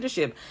Sagittarius.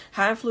 Leadership.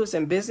 High influence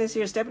in business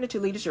here. Stepping into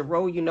leadership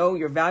role. You know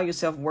your value,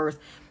 self-worth,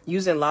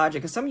 using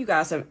logic. Because some of you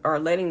guys are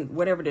letting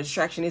whatever the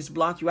distraction is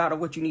block you out of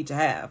what you need to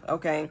have.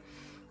 Okay.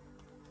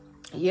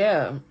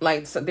 Yeah,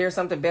 like, so there's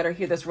something better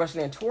here that's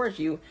rushing in towards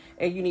you,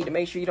 and you need to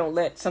make sure you don't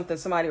let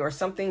somebody or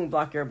something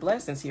block your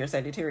blessings here,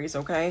 Sagittarius,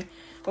 okay?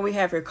 What we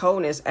have here,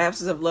 coldness,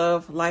 absence of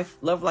love,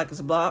 love like it's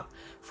blocked,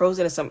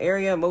 frozen in some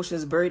area,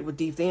 emotions buried with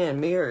deep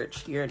in,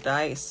 marriage here,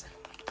 dice,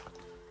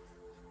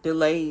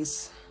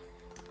 delays,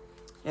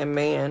 and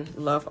man,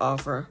 love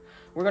offer.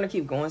 We're going to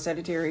keep going,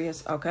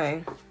 Sagittarius,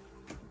 okay?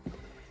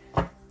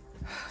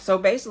 So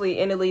basically,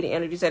 in the leading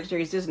energy,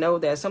 Sagittarius, just know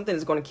that something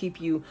is going to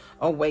keep you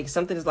awake.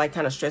 Something is like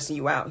kind of stressing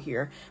you out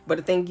here. But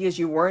the thing is,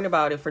 you're worrying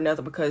about it for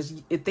nothing because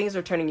things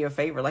are turning in your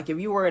favor. Like if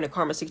you were in a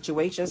karma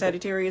situation,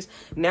 Sagittarius,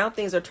 now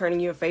things are turning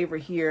in your favor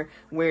here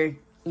where,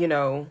 you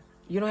know,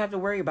 you don't have to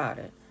worry about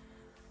it.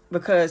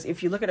 Because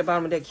if you look at the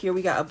bottom of the deck here,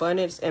 we got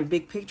abundance and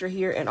big picture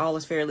here and all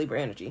is fair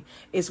Libra energy.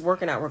 It's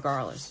working out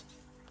regardless.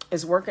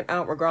 It's working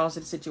out regardless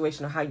of the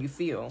situation or how you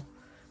feel.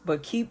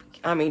 But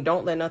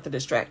don't let nothing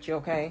distract you,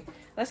 okay?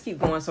 Let's keep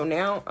going. So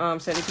now,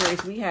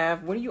 Sagittarius, we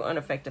have, what are you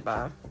unaffected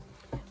by?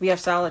 We have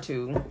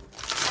solitude.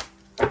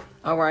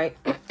 All right.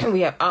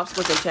 We have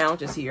obstacles and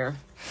challenges here.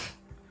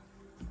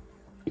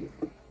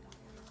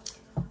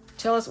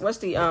 Tell us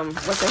what's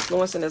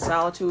influencing the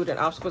solitude and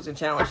obstacles and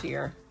challenge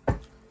here?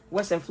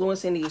 What's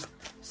influencing the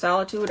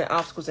solitude and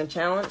obstacles and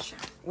challenge?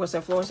 What's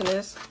influencing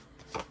this?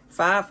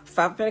 Five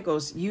of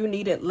Pentacles. You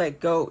needn't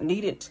let go.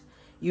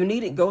 You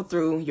needn't go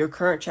through your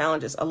current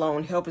challenges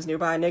alone. Help is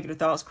nearby. Negative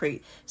thoughts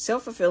create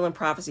self-fulfilling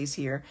prophecies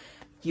here.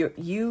 Your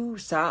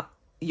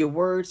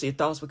words, your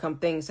thoughts become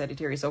things,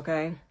 Sagittarius,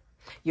 okay?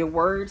 Your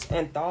words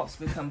and thoughts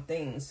become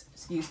things.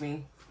 Excuse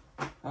me.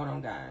 Hold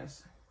on,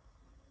 guys.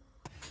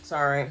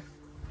 Sorry.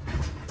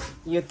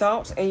 Your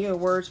thoughts and your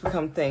words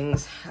become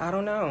things. I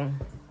don't know.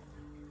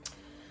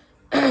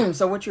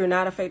 So what you're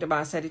not affected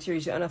by,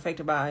 Sagittarius, you're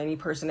unaffected by any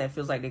person that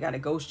feels like they got to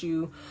ghost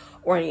you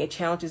or any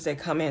challenges that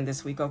come in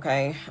this week,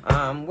 okay?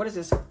 What is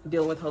this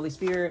dealing with, Holy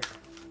Spirit?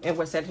 And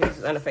what Sagittarius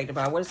is unaffected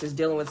by? What is this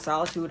dealing with,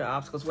 solitude or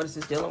obstacles? What is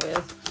this dealing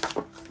with?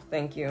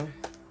 Thank you.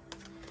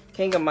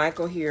 King of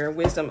Michael here,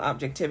 wisdom,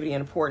 objectivity,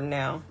 and important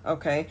now,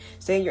 okay?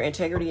 Stay in your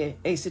integrity in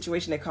a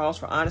situation that calls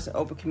for honest and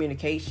open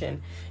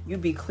communication. You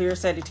be clear,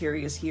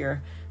 Sagittarius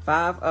here.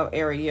 5 of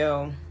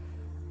Ariel.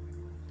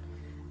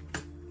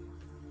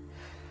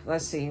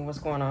 Let's see what's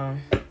going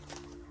on.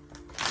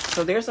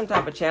 So there's some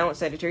type of challenge,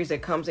 Sagittarius,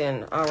 that comes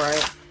in, all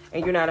right?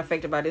 And you're not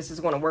affected by this.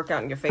 It's going to work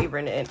out in your favor.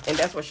 And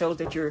that's what shows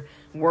that you're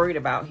worried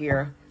about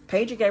here.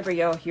 Page of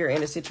Gabriel here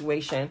in a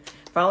situation.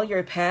 Follow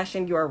your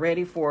passion. You are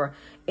ready for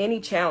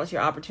any challenge,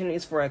 your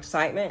opportunities for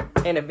excitement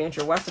and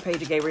adventure. What's the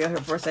Page of Gabriel here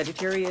for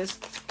Sagittarius?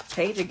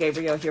 Page of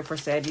Gabriel here for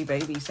Saggy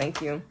babies.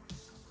 Thank you.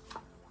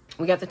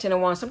 We got the 10 of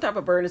Wands. Some type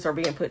of burdens are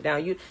being put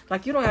down. You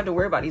don't have to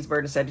worry about these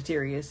burdens,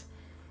 Sagittarius.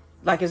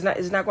 Like it's not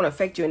going to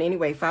affect you in any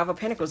way. 5 of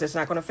Pentacles, it's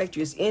not going to affect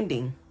you. It's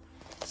ending.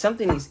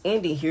 Something is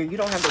ending here. You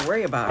don't have to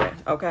worry about it,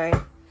 okay?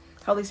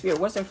 Holy Spirit,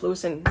 what's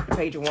influencing the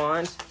Page of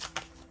Wands?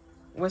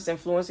 What's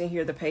influencing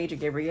here the Page of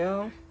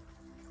Gabriel?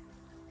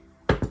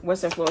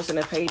 What's influencing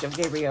the Page of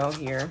Gabriel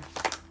here?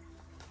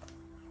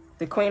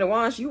 The Queen of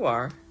Wands, you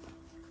are.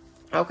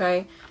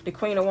 Okay? The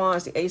Queen of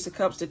Wands, the Ace of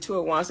Cups, the 2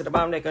 of Wands at the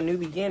bottom, like a new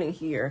beginning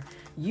here.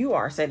 You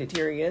are,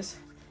 Sagittarius.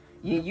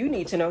 You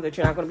need to know that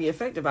you're not going to be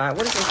affected by it.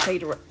 What is this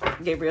Page of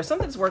Gabriel?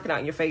 Something's working out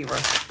in your favor.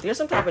 There's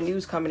some type of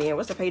news coming in.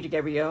 What's the Page of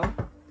Gabriel?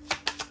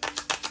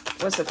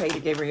 What's the Page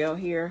of Gabriel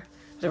here?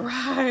 The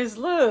Rise.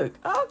 Look.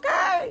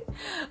 Okay.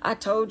 I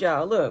told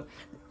y'all. Look.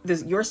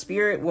 Your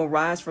spirit will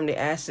rise from the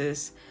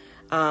ashes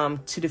to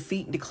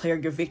defeat and declare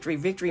your victory.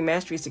 Victory,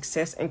 mastery,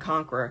 success, and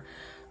conqueror.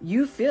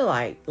 You feel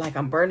like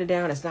I'm burning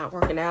down. It's not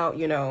working out,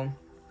 you know.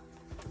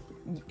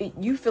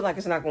 You feel like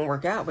it's not going to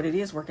work out, but it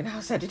is working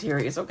out,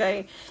 Sagittarius,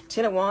 okay?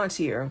 10 of Wands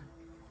here.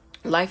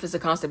 Life is a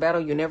constant battle.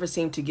 You never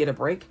seem to get a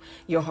break.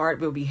 Your heart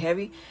will be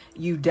heavy.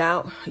 You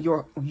doubt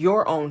your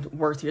own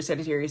worth here,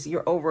 Sagittarius.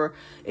 You're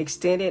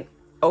overextended,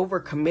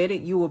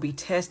 overcommitted. You will be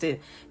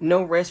tested.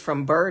 No rest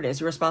from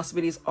burdens. Your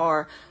responsibilities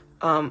are,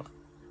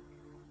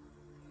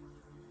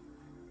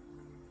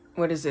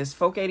 what is this?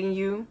 Suffocating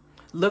you.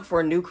 Look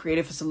for new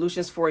creative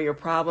solutions for your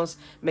problems.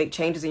 Make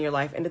changes in your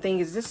life. And the thing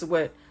is, this is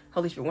what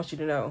Holy Spirit wants you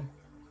to know.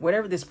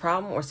 Whatever this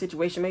problem or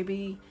situation may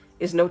be,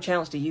 is no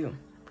challenge to you.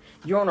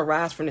 You're on a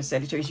rise from this,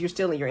 Sagittarius. You're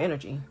still in your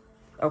energy.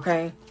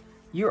 Okay?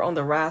 You're on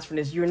the rise from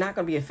this. You're not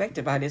going to be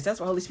affected by this. That's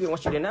what Holy Spirit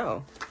wants you to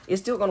know.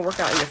 It's still going to work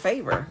out in your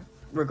favor,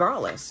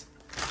 regardless.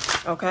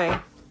 Okay?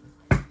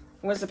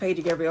 What's the Page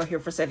of Gabriel here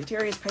for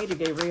Sagittarius? Page of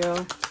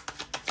Gabriel.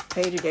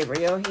 Page of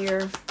Gabriel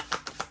here.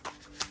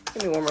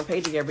 Give me one more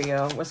Page of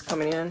Gabriel. What's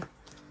coming in?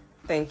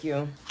 Thank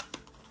you.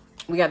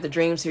 We got the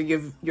dreams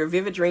here. Your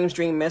vivid dreams,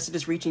 dream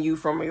messages reaching you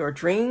from your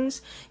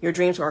dreams. Your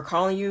dreams are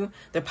calling you.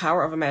 The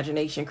power of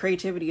imagination,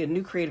 creativity, a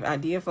new creative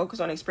idea. Focus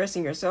on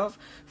expressing yourself.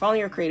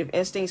 Following your creative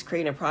instincts,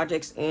 creating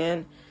projects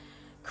and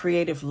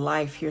creative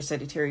life here,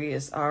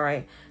 Sagittarius. All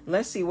right.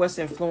 Let's see what's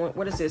influence.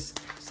 What is this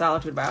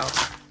solitude about?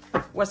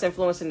 What's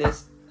influencing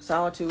this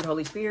solitude,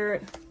 Holy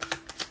Spirit?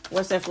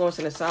 What's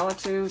influencing the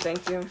solitude?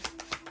 Thank you.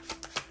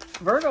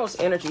 Virgo's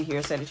energy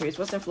here, Sagittarius.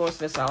 What's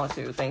influencing the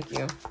solitude? Thank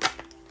you.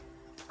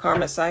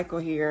 Karmic cycle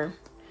here.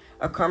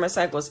 A karmic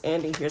cycle is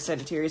ending here,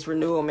 Sagittarius.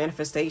 Renewal,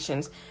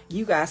 manifestations.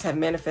 You guys have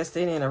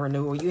manifested in a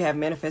renewal. You have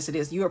manifested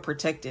this. You are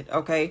protected,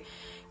 okay?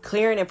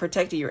 Clearing and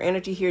protecting your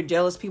energy here.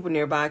 Jealous people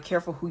nearby.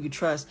 Careful who you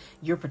trust.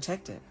 You're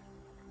protected.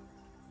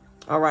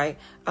 All right.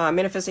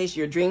 Manifestation,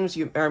 your dreams,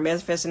 you are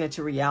manifesting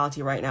into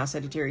reality right now,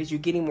 Sagittarius. You're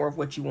getting more of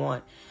what you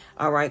want.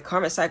 All right.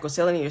 Karmic cycle,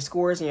 selling your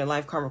scores in your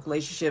life, karmic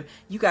relationship.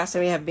 You guys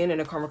may have been in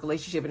a karmic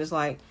relationship, and it's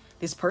like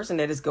this person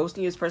that is ghosting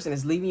you, this person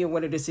is leaving you,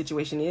 whatever the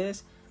situation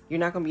is. You're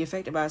not going to be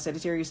affected by it,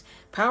 Sagittarius.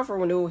 Powerful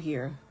renewal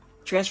here.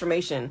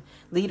 Transformation.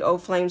 Lead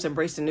old flames,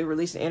 embrace the new,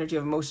 release the energy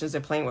of emotions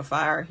and playing with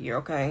fire here,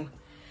 okay?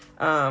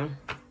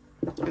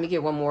 Let me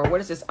get one more. What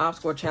is this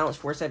obstacle challenge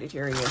for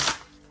Sagittarius?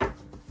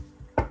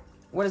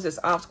 What is this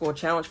obstacle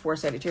challenge for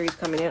Sagittarius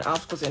coming in?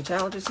 Obstacles and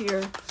challenges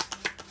here.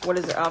 What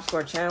is the obstacle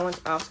or challenge?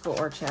 Obstacle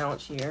or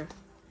challenge here.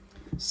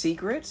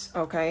 Secrets,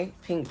 okay?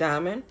 Pink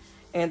diamond.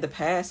 And the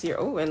past here.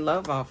 Oh, and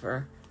love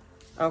offer.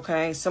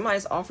 Okay,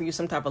 somebody's offering you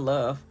some type of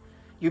love.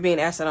 You're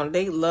being asked out on a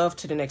date, love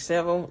to the next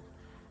level,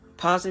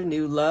 positive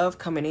new love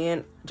coming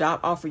in, job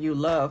offer you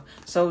love.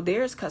 So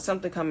there's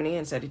something coming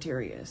in,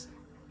 Sagittarius.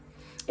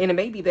 And it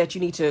may be that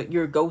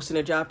you're ghosting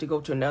a job to go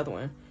to another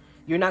one.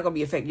 You're not going to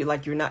be affected.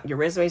 Your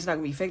resume's not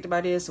going to be affected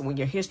by this. And when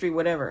your history,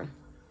 whatever.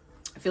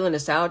 Feeling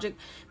nostalgic,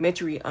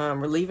 mentally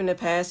relieving the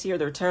past here,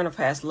 the return of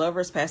past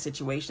lovers, past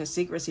situations,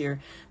 secrets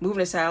here, moving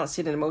to silence,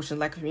 hidden emotions,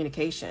 lack of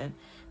communication.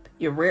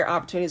 Your rare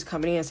opportunities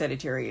coming in,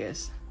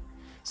 Sagittarius.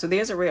 So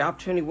there's a rare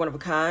opportunity, one of a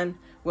kind,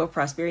 wealth,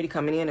 prosperity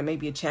coming in, and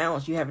maybe a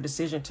challenge. You have a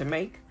decision to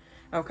make.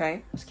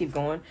 Okay, let's keep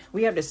going.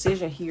 We have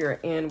decision here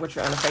in what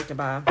you're unaffected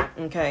by.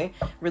 Okay,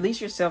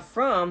 release yourself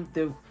from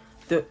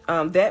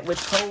that which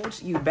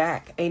holds you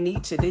back. A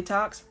need to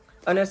detox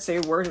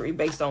unnecessary worry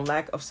based on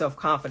lack of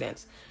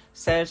self-confidence.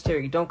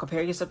 Sagittarius, don't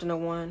compare yourself to no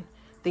one.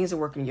 Things are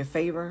working in your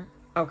favor.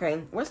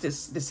 Okay, what's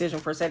this decision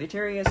for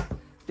Sagittarius?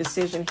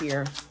 Decision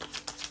here.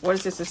 What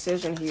is this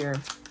decision here?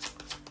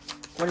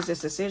 What is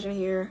this decision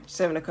here?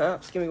 Seven of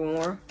Cups. Give me one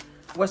more.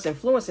 What's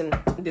influencing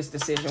this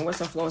decision?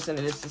 What's influencing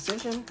this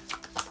decision?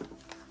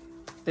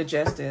 The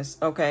Justice.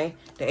 Okay.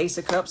 The Ace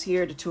of Cups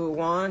here. The Two of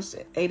Wands.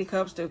 The Eight of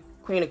Cups. The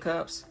Queen of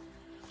Cups.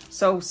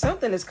 So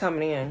something is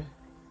coming in.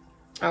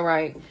 All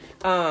right.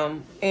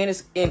 And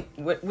it's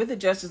with the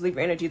Justice,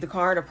 Libra energy, the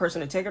card of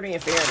personal integrity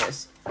and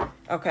fairness.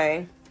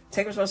 Okay.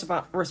 Take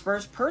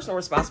personal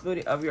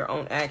responsibility of your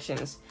own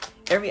actions.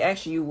 Every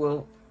action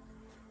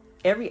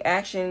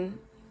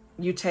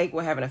you take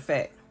will have an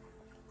effect.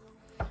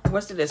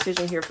 What's the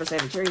decision here for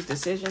Sagittarius?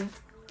 Decision.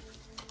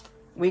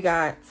 We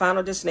got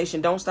final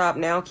destination. Don't stop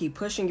now. Keep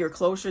pushing. You're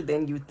closer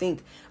than you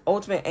think.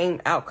 Ultimate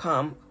aim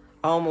outcome.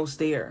 Almost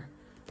there.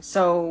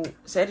 So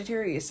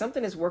Sagittarius,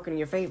 something is working in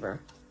your favor.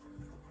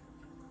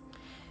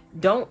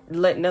 Don't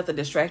let nothing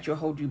distract you or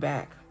hold you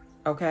back.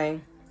 Okay?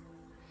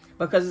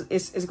 Because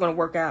it's going to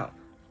work out.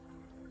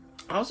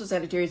 Also,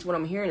 Sagittarius, what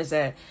I'm hearing is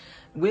that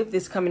with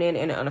this coming in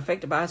and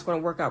unaffected by, it's going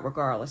to work out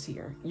regardless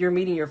here. You're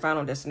meeting your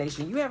final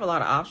destination. You have a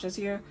lot of options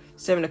here.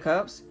 Seven of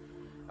Cups.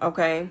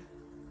 Okay.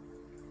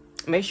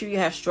 Make sure you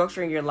have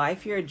structure in your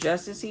life here.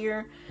 Justice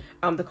here.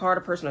 The card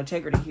of personal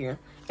integrity here.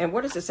 And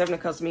what is the Seven of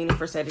Cups meaning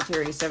for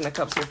Sagittarius? Seven of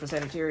Cups here for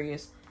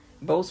Sagittarius.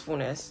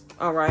 Boastfulness.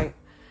 All right.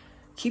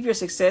 Keep your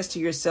success to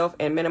yourself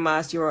and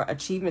minimize your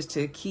achievements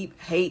to keep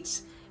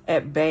hates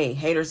at bay.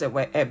 Haters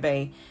at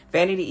bay.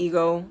 Vanity,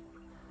 ego.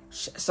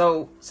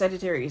 So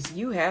Sagittarius,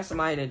 you have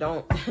somebody that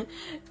don't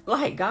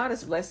like, God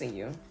is blessing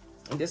you.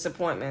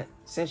 Disappointment,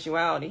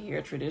 sensuality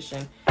here,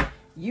 tradition.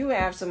 You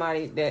have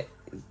somebody that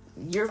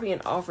you're being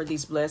offered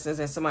these blessings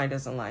and somebody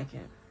doesn't like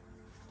it.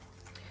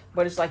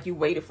 But it's like you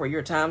waited for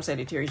your time,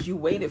 Sagittarius. You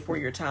waited for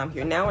your time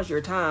here. Now is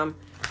your time,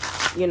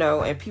 you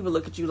know, and people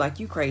look at you like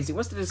you crazy.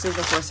 What's the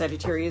decision for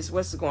Sagittarius?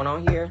 What's going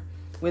on here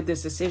with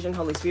this decision?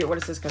 Holy Spirit, what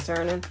is this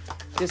concerning?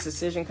 This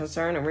decision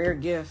concerning a rare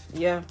gift.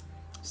 Yeah.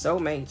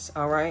 Soulmates.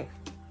 All right.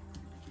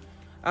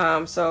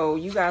 So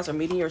you guys are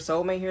meeting your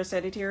soulmate here,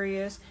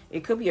 Sagittarius.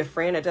 It could be a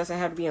friend that doesn't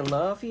have to be in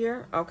love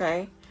here.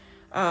 Okay.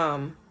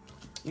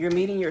 You're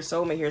meeting your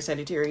soulmate here,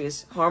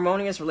 Sagittarius.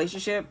 Harmonious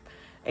relationship,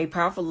 a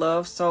powerful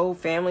love, soul,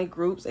 family,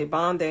 groups, a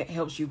bond that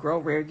helps you grow.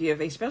 Rare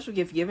gift, a special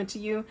gift given to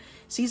you.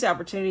 Seize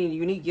opportunity and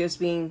unique gifts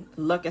being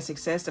luck and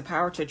success, the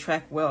power to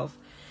attract wealth.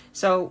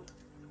 So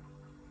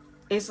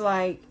it's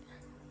like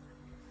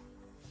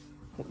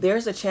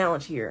there's a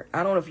challenge here.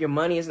 I don't know if your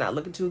money is not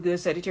looking too good,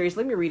 Sagittarius.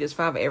 Let me read this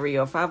 5 of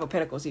Ariel, 5 of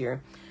Pentacles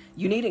here.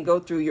 You needn't go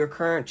through your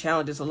current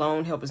challenges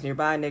alone. Help is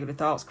nearby. Negative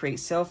thoughts create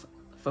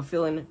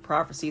self-fulfilling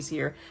prophecies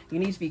here. You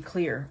need to be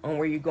clear on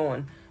where you're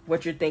going,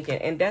 what you're thinking.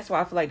 And that's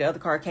why I feel like the other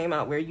card came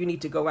out where you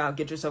need to go out,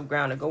 get yourself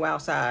grounded, go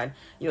outside,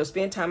 you know,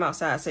 spend time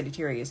outside,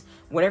 Sagittarius.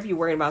 Whatever you're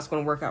worrying about is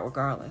going to work out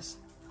regardless.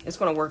 It's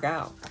going to work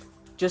out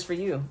just for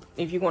you.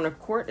 If you're going to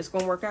court, it's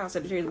going to work out,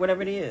 Sagittarius.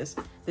 Whatever it is,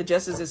 the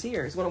justice is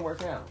here. It's going to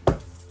work out.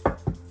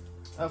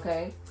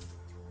 Okay.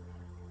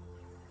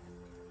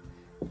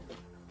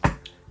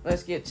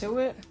 Let's get to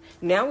it.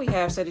 Now we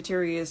have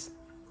Sagittarius,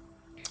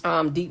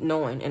 deep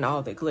knowing and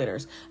all that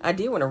glitters. I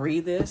did want to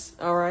read this.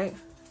 All right.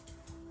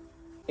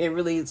 It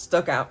really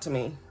stuck out to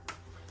me.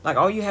 Like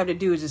all you have to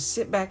do is just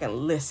sit back and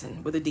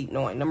listen with a deep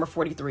knowing. Number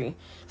 43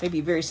 may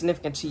be very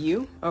significant to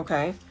you.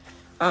 Okay.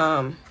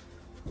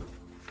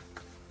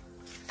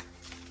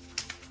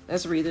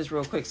 Let's read this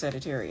real quick,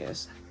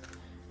 Sagittarius.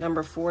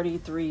 Number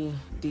 43,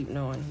 deep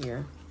knowing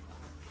here.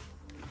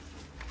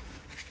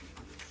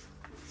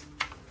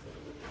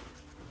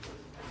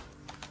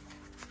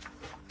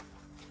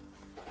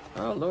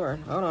 Oh, Lord.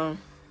 Hold on.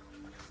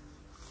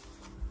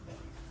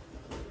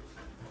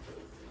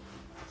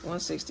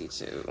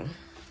 162.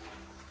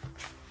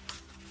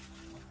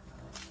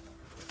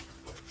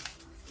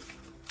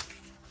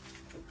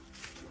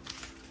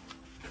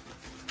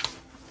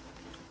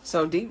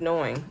 So, deep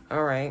knowing.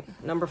 All right.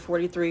 Number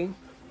 43.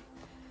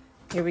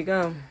 Here we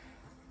go.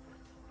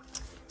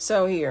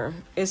 So, here.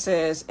 It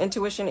says,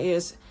 intuition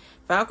is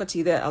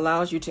faculty that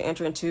allows you to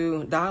enter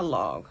into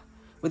dialogue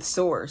with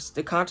source,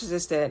 the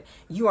consciousness that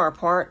you are a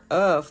part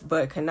of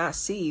but cannot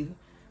see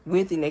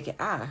with the naked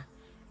eye.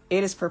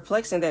 It is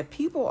perplexing that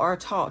people are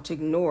taught to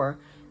ignore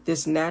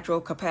this natural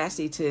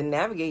capacity to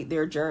navigate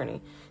their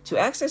journey. To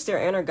access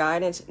their inner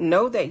guidance,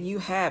 know that you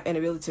have an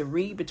ability to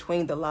read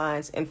between the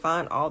lines and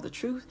find all the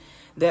truth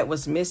that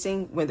was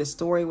missing when the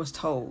story was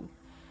told.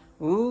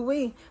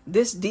 Ooh-wee.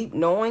 This deep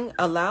knowing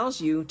allows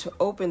you to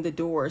open the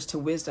doors to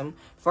wisdom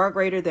far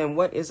greater than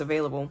what is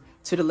available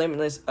to the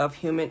limitless of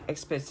human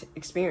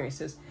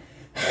experiences.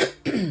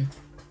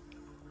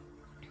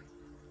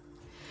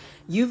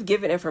 You've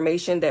given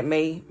information that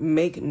may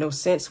make no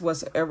sense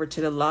whatsoever to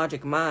the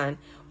logic mind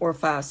or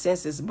 5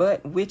 senses,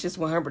 but which is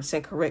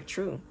 100% correct,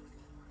 true.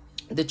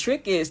 The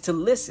trick is to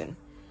listen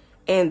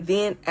and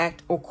then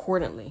act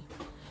accordingly.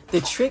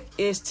 The trick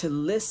is to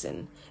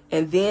listen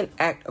and then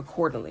act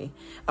accordingly.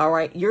 All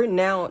right. You're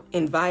now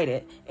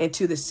invited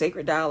into the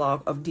sacred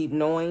dialogue of deep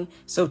knowing.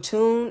 So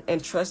tune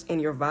and trust in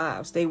your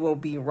vibes. They will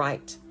be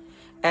right.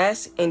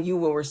 Ask and you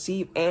will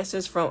receive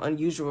answers from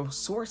unusual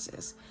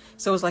sources.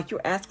 So it's like you're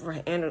asking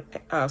for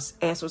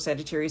answers,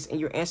 Sagittarius, and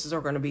your answers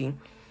are going to be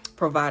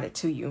provided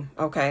to you.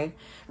 Okay.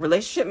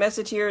 Relationship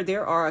message here.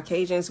 There are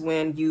occasions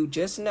when you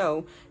just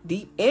know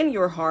deep in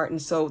your heart and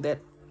soul that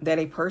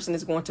a person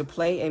is going to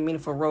play a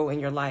meaningful role in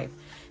your life.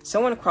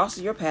 Someone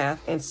crosses your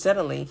path and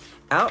suddenly,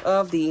 out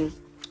of the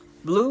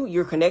blue,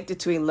 you're connected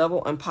to a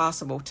level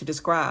impossible to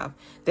describe.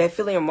 That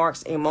feeling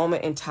marks a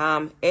moment in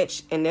time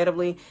etched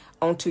indelibly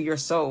onto your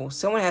soul.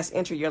 Someone has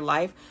entered your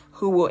life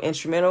who will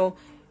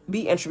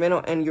be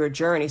instrumental in your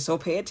journey. So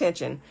pay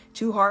attention.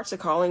 2 hearts are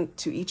calling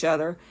to each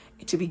other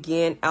to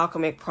begin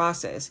alchemic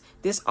process.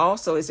 This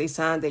also is a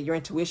sign that your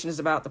intuition is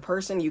about the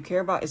person you care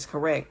about is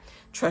correct.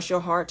 Trust your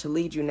heart to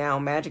lead you now.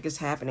 Magic is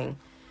happening.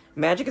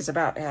 Magic is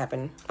about to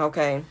happen.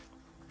 Okay.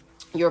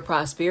 Your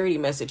prosperity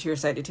message here,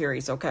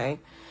 Sagittarius. Okay.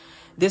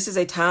 This is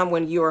a time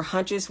when your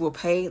hunches will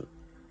pay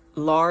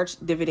large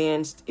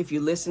dividends if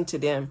you listen to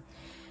them.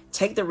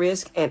 Take the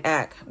risk and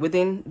act.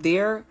 Within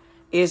there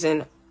is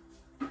an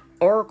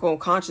oracle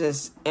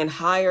consciousness and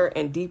higher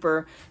and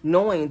deeper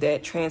knowing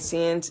that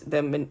transcends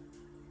the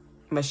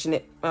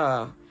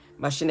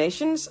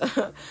machinations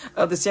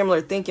of the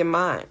similar thinking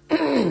mind.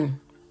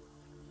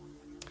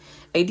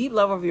 A deep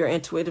level of your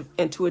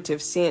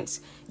intuitive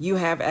sense, you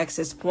have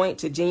access point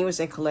to genuine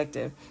and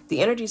collective.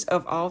 The energies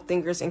of all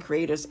thinkers and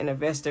creators and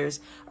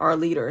investors are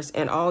leaders,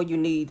 and all you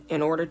need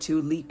in order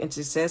to leap into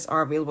success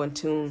are available and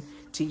tuned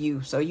to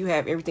you. So you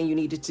have everything you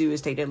need to do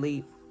is take that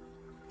leap.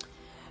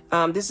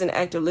 This is an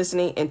act of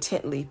listening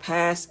intently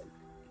past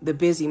the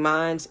busy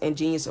minds and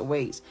genius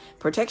awaits.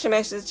 Protection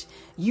message,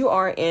 you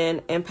are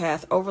an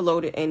empath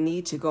overloaded and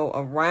need to go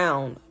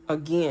around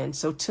again.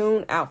 So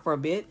tune out for a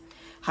bit.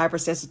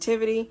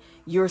 Hypersensitivity,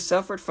 you're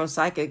suffered from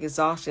psychic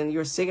exhaustion.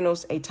 Your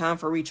signals a time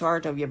for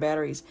recharge of your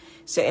batteries.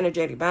 Set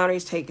energetic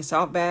boundaries. Take a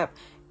salt bath.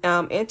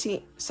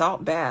 Empty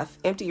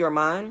your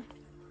mind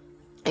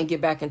and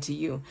get back into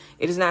you.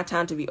 It is not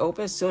time to be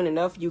open. Soon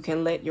enough, you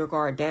can let your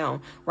guard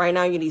down. Right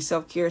now, you need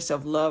self-care,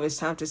 self-love. It's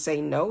time to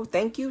say no,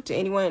 thank you to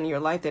anyone in your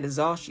life that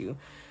exhausts you.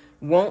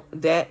 Won't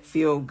that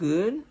feel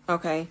good?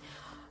 Okay.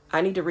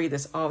 I need to read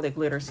this. All that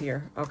glitters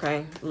here.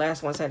 Okay.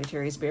 Last one,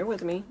 Sagittarius. Bear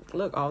with me.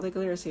 Look, all that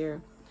glitters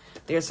here.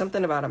 There's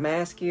something about a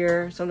mask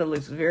here. Something that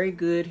looks very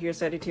good here,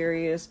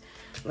 Sagittarius.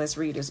 Let's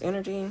read this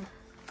energy.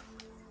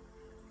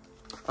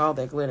 All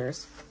that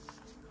glitters.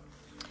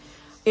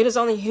 It is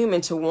only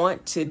human to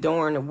want to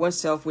adorn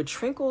oneself with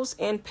trinkles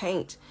and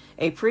paint,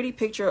 a pretty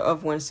picture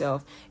of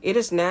oneself. It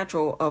is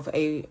natural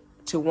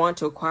to want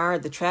to acquire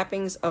the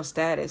trappings of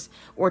status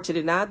or to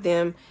deny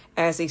them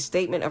as a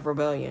statement of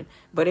rebellion.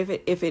 But if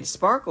it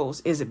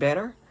sparkles, is it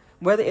better?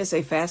 Whether it's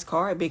a fast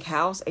car, a big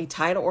house, a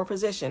title or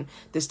position,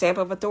 the stamp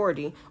of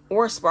authority,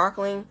 or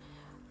sparkling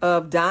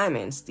of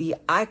diamonds, the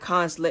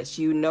icons lets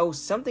you know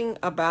something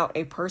about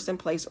a person,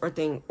 place, or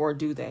thing, or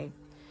do they?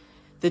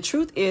 The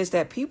truth is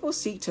that people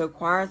seek to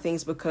acquire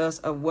things because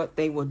of what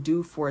they will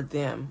do for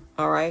them,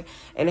 all right?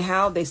 And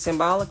how they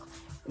symbolic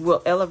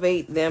will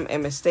elevate them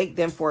and mistake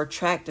them for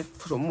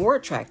more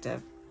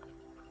attractive.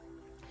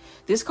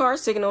 This card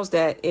signals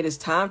that it is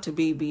time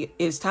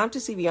to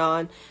see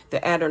beyond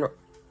the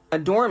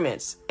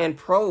adornments and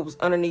probes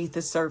underneath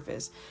the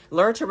surface.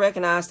 Learn to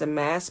recognize the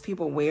masks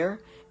people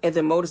wear and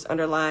the motives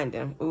underlying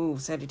them. Ooh,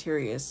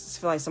 Sagittarius. I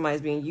feel like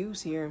somebody's being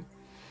used here.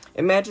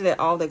 Imagine that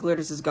all that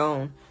glitters is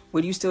gone.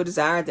 Would you still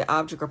desire the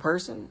object or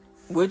person?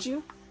 Would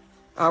you?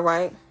 All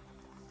right.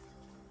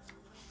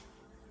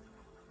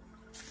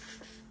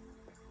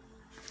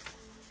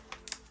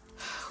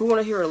 Who want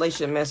to hear a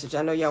relationship message?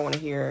 I know y'all want to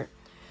hear it.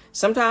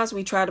 Sometimes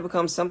we try to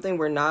become something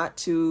we're not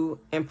to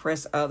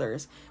impress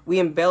others. We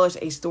embellish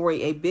a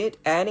story a bit,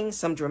 adding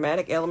some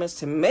dramatic elements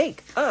to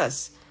make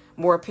us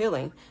more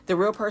appealing. The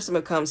real person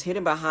becomes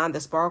hidden behind the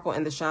sparkle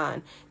and the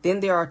shine. Then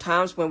there are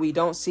times when we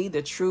don't see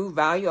the true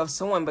value of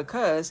someone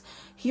because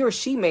he or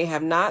she may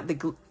have not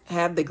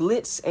have the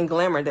glitz and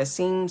glamour that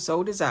seems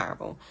so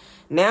desirable.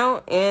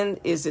 Now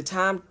is the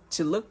time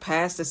to look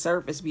past the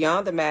surface,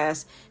 beyond the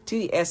mask, to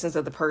the essence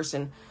of the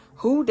person.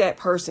 Who that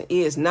person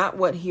is, not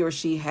what he or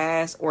she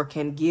has or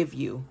can give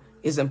you,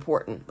 is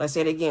important. Let's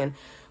say it again.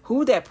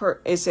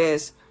 It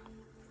says,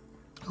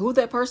 who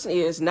that person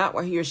is, not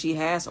what he or she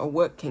has or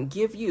what can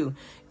give you,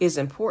 is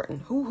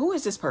important. Who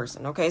is this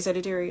person? Okay,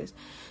 Sagittarius.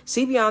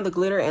 See beyond the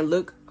glitter and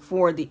look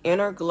for the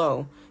inner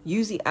glow.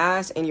 Use the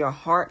eyes in your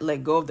heart.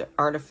 Let go of the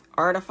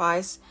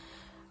artifice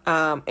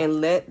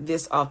and let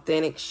this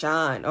authentic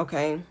shine.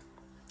 Okay,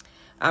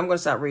 I'm going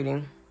to stop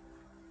reading.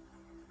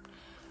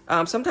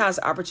 Sometimes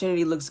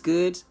opportunity looks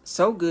good,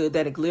 so good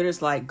that it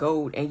glitters like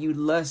gold and you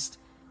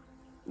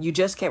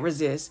just can't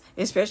resist,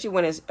 especially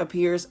when it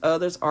appears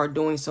others are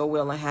doing so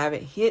well and have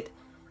it hit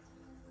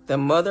the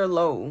mother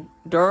low.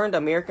 During the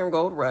American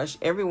Gold Rush,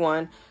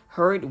 everyone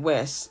hurried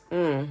west.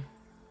 Let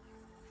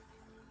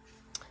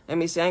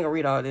me see, I ain't gonna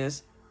read all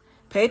this.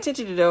 Pay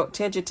attention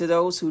to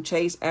those who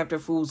chase after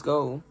fool's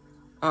gold.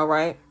 All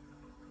right?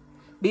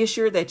 Be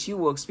assured that you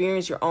will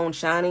experience your own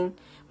shining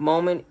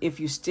moment if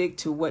you stick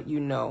to what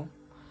you know.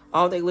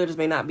 All that glitters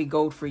may not be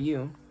gold for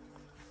you.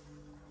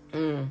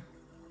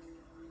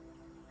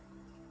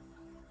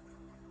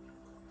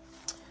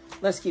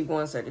 Let's keep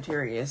going,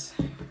 Sagittarius.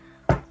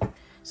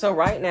 So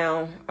right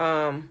now,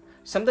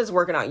 something's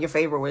working out in your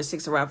favor with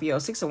Six of Raphael,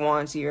 Six of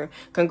Wands here.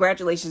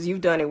 Congratulations, you've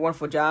done a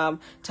wonderful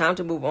job. Time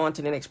to move on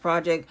to the next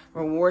project.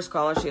 Rewards,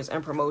 scholarships,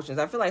 and promotions.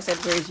 I feel like,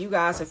 Sagittarius, you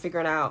guys are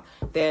figuring out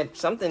that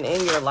something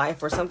in your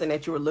life or something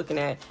that you were looking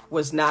at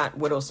was not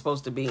what it was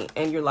supposed to be.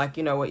 And you're like,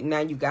 you know what, now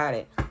you got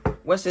it.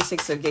 What's the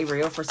Six of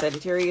Gabriel for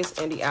Sagittarius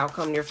and the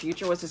outcome near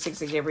future? What's the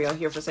Six of Gabriel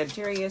here for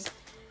Sagittarius?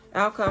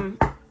 Outcome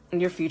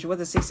near future. What's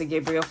the Six of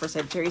Gabriel for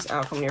Sagittarius?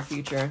 Outcome near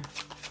future.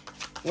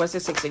 What's the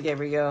Six of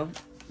Gabriel?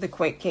 The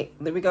King.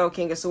 There we go.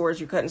 King of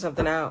Swords. You're cutting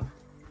something out.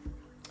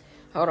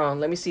 Hold on.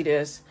 Let me see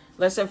this.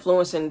 Let's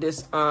influence in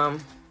this.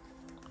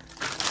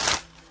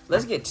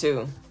 Let's get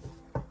to.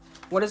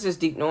 What is this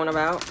deep knowing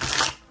about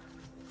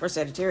for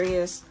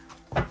Sagittarius?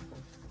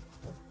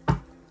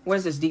 What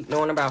is this deep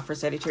knowing about for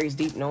Sagittarius?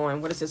 Deep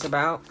knowing. What is this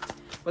about?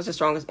 What's the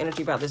strongest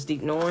energy about this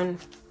deep knowing?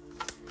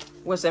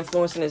 What's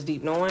influencing this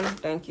deep knowing?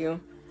 Thank you.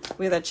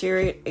 We have that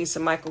Chariot, Ace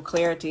of Michael,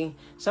 clarity.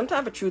 Some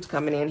type of truth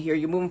coming in here.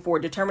 You're moving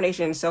forward.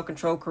 Determination and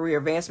self-control, career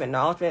advancement,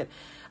 acknowledgement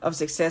of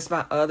success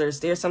by others.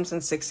 There's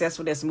something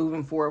successful that's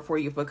moving forward for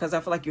you because I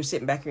feel like you're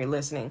sitting back here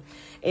listening.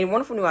 A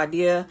wonderful new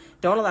idea.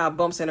 Don't allow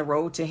bumps in the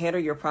road to hinder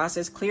your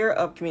process. Clear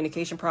up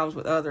communication problems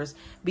with others.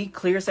 Be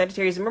clear,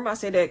 Sagittarius. Remember I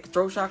said that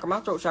throat chakra? My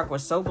throat chakra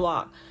was so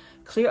blocked.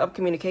 Clear up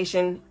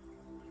communication.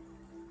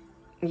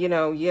 You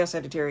know, yeah,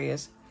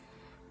 Sagittarius.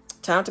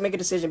 Time to make a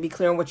decision. Be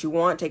clear on what you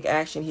want. Take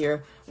action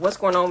here. What's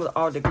going on with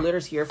all the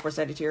glitters here for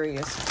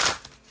Sagittarius?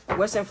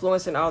 What's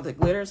influencing all the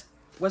glitters?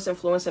 What's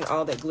influencing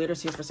all that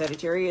glitters here for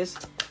Sagittarius?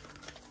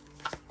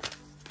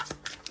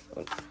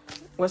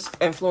 What's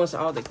influencing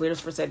all the glitters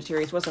for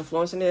Sagittarius? What's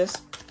influencing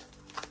this?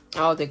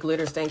 All the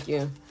glitters. Thank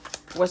you.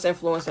 What's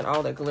influencing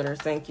all the glitters?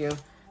 Thank you.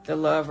 The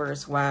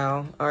Lovers.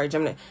 Wow. All right,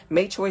 Gemini.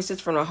 Make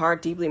choices from the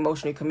heart, deeply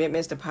emotional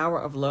commitments, the power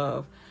of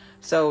love.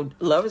 So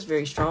love is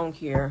very strong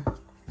here.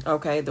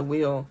 Okay, the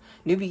wheel.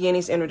 New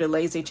beginnings, enter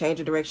delays, they change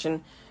the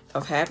direction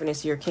of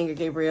happiness here. King of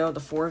Gabriel, the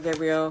 4 of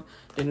Gabriel,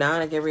 the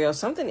 9 of Gabriel.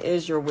 Something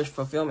is your wish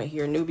fulfillment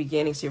here. New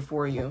beginnings here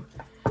for you.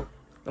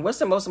 And what's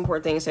the most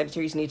important thing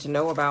Sagittarius need to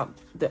know about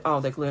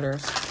all the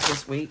glitters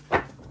this week?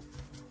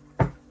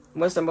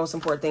 What's the most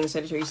important thing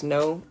Sagittarius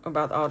know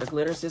about all the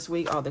glitters this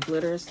week? All the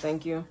glitters.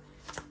 Thank you.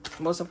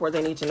 Most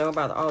important they need to know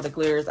about all the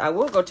glitters. I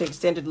will go to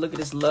extended look at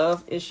this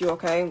love issue,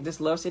 okay? This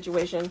love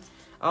situation.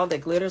 All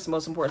that glitters.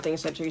 Most important thing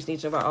Sagittarius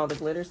needs to know about all the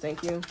glitters.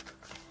 Thank you.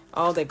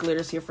 All that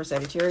glitters here for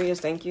Sagittarius.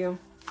 Thank you.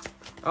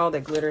 All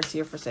that glitters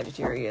here for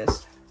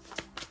Sagittarius.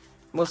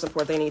 Most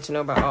important they need to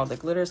know about all the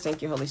glitters.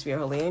 Thank you, Holy Spirit,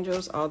 Holy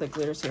Angels. All the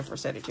glitters here for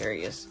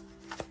Sagittarius.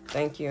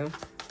 Thank you.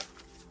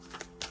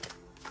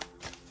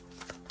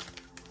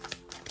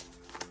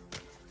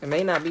 It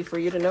may not be for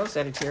you to know,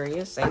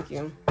 Sagittarius. Thank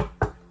you.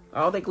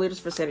 All that glitters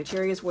for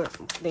Sagittarius, what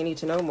they need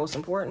to know, most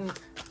important.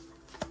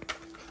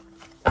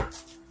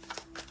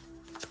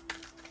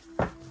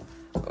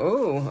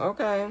 Oh,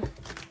 okay.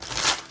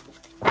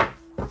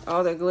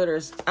 All that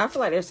glitters. I feel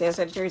like they're saying,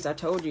 Sagittarius, I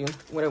told you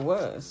what it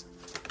was.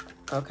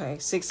 Okay,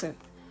 Six of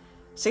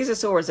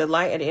Swords, the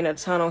light at the end of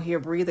the tunnel here.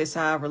 Breathe a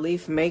sigh of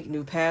relief, make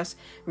new paths,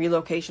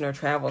 relocation or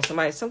travel.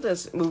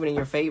 Something's moving in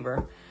your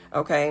favor.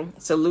 Okay,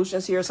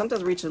 solutions here.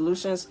 Something's reached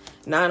solutions.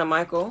 9 of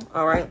Michael.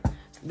 All right,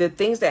 the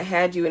things that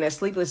had you in a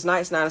sleepless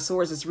nights, 9 of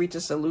Swords, has reached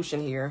a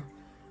solution here.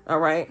 All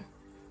right,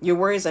 your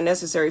worries are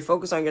necessary.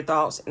 Focus on your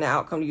thoughts and the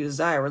outcome you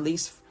desire.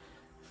 Release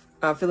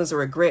feelings of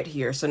regret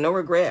here. So no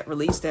regret.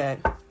 Release that.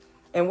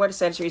 And what does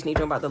Sagittarius need to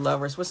know about the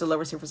lovers? What's the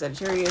lovers here for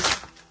Sagittarius?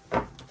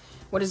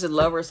 What is the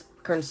lovers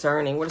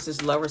concerning? What is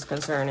this lovers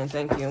concerning?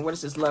 Thank you. What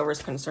is this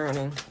lovers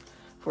concerning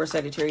for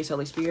Sagittarius,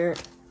 Holy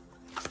Spirit?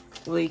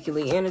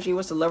 Leaky energy.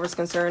 What's the lovers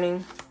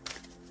concerning?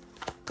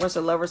 What's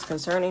the lovers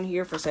concerning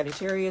here for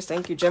Sagittarius?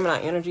 Thank you. Gemini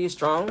energy is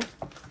strong.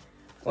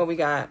 What we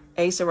got?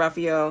 Ace of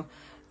Raphael.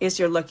 It's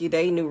your lucky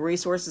day. New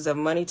resources of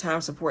money,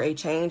 time, support, a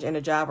change, and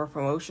a job or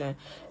promotion.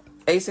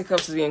 Ace of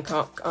Cups is being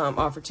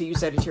offered to you,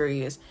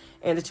 Sagittarius.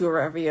 And the 2 of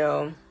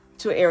Raphael,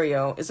 2 of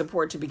Ariel is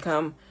support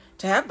to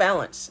have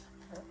balance.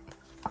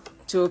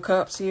 2 of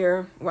Cups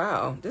here.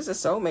 Wow, this is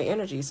soulmate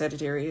energy,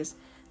 Sagittarius.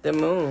 The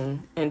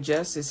Moon and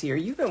Justice here.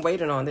 You've been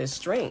waiting on this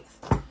strength.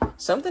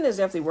 Something is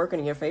definitely working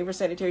in your favor,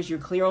 Sagittarius. You're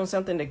clear on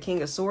something. The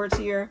King of Swords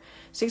here.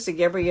 6 of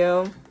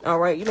Gabriel. All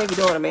right, you may be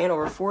doing a man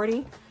over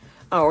 40.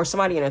 Or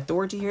somebody in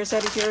authority here,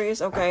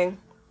 Sagittarius. Okay.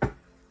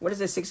 What is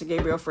the 6 of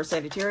Gabriel for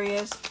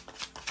Sagittarius?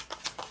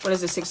 What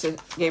is the 6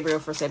 of Gabriel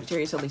for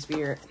Sagittarius, Holy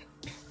Spirit?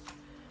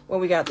 Well,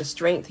 we got the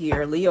strength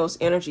here. Leo's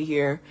energy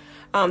here.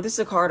 This is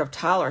a card of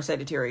tolerance,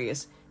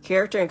 Sagittarius.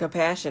 Character and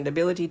compassion. The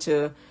ability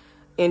to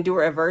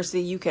endure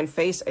adversity. You can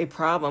face a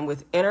problem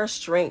with inner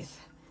strength.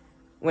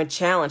 When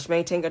challenged,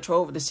 maintain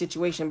control of the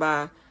situation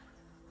by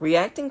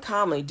reacting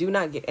calmly. Do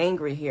not get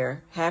angry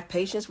here. Have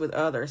patience with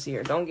others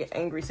here. Don't get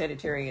angry,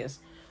 Sagittarius.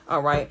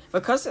 All right.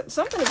 Because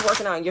something is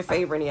working out in your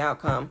favor in the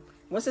outcome.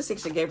 What's the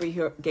 6 of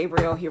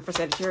Gabriel here for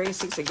Sagittarius?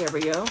 6 of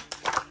Gabriel.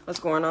 What's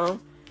going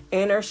on?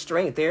 Inner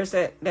strength. There's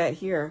that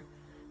here.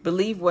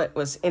 Believe what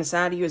was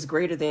inside of you is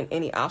greater than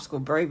any obstacle.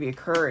 Bravery,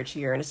 courage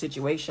here in a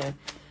situation.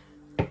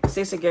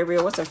 6 of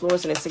Gabriel. What's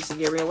influencing the 6 of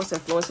Gabriel? What's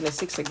influencing the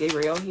 6 of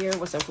Gabriel here?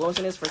 What's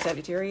influencing this for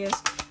Sagittarius?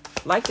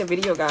 Like the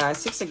video, guys.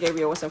 6 of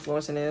Gabriel. What's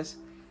influencing this?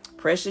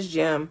 Precious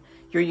gem.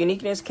 Your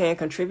uniqueness can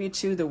contribute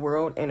to the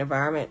world and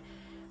environment.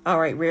 All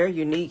right, rare,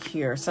 unique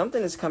here.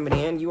 Something is coming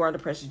in. You are the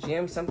precious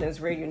gem. Something is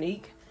rare,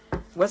 unique.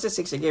 What's the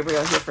 6 of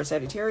Gabriel here for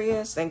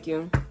Sagittarius? Thank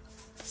you.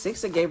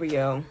 6 of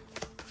Gabriel.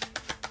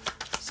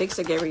 6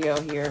 of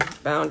Gabriel here.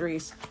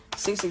 Boundaries.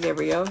 6 of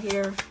Gabriel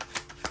here.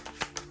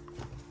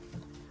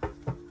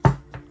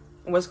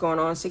 What's going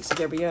on? 6 of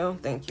Gabriel.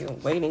 Thank you.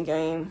 Waiting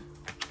game.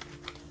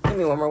 Give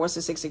me one more. What's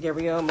the 6 of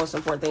Gabriel? Most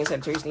important thing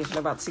Sagittarius needs to know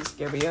about the 6 of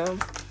Gabriel.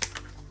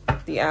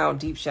 The owl.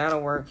 Deep shadow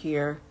work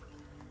here.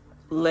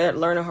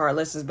 Learning hard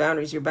lessons.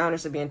 Boundaries. Your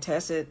boundaries are being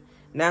tested.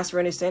 Not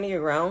surrendering. Standing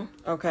your ground.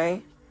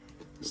 Okay.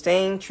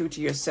 Staying true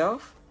to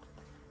yourself.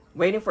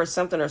 Waiting for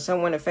something or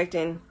someone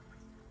expecting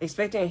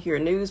to hear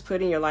news.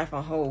 Putting your life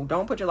on hold.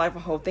 Don't put your life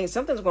on hold.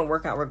 Something's going to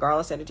work out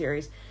regardless,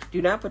 Sagittarius.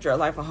 Do not put your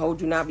life on hold.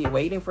 Do not be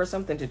waiting for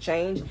something to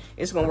change.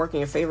 It's going to work in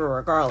your favor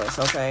regardless,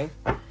 okay?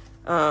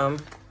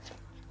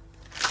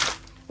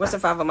 What's the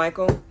 5 of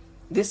Michael?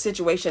 This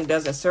situation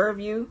doesn't serve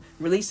you.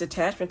 Release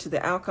attachment to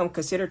the outcome.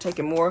 Consider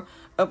taking more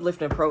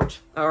uplifting approach,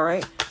 all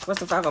right? What's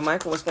the 5 of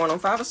Michael? What's going on?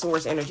 5 of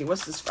Swords energy.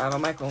 What's this 5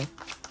 of Michael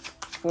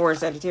for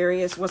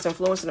Sagittarius? What's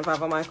influencing the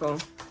 5 of Michael?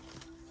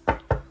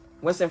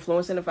 What's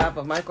influencing the 5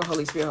 of Michael?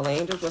 Holy Spirit, Holy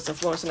Angels. What's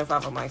influencing the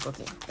 5 of Michael?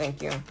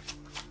 Thank you.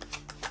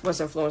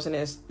 What's influencing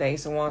this? The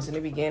Ace of Wands in the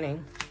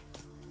beginning.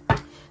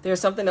 There's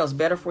something else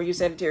better for you,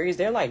 Sagittarius.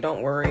 They're like,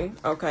 don't worry.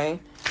 Okay.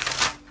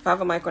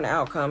 5 of Michael and the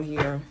outcome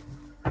here.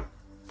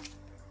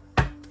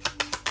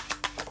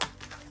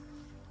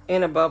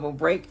 In a bubble.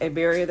 Break a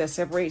barrier that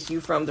separates you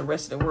from the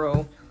rest of the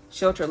world.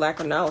 Shelter, lack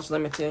of knowledge,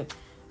 limited.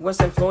 What's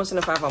influencing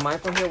the 5 of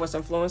Michael here? What's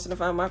influencing the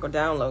 5 of Michael?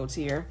 Downloads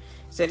here.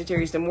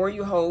 Sagittarius, the more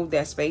you hold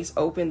that space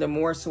open, the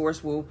more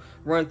source will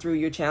run through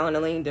your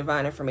channeling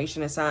divine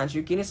information and signs.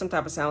 You're getting some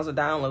type of sounds or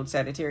download,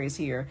 Sagittarius,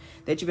 here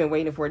that you've been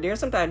waiting for. There's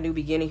some type of new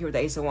beginning here with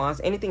the Ace of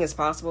Wands. Anything is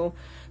possible.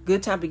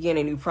 Good time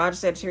beginning. New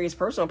project, Sagittarius.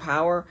 Personal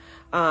power.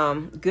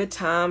 Good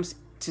times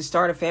to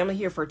start a family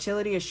here.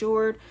 Fertility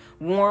assured.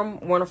 Warm,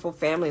 wonderful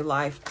family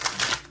life.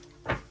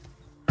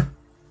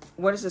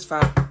 What is this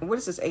 5? What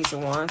is this Ace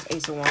of Wands?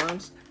 Ace of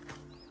Wands.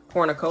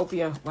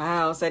 Cornucopia.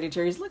 Wow,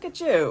 Sagittarius, look at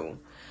you.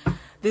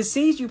 The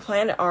seeds you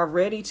planted are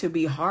ready to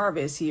be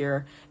harvested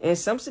here. In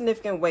some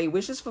significant way,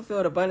 wishes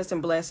fulfilled, abundance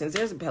and blessings.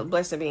 There's a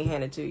blessing being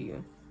handed to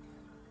you.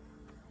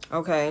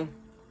 Okay.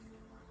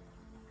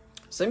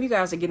 Some of you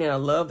guys are getting a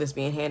love that's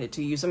being handed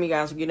to you. Some of you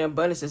guys are getting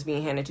abundance that's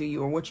being handed to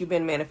you, or what you've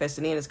been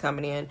manifesting in is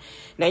coming in.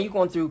 Now you're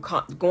going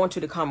to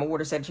the calmer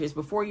water, Sagittarius.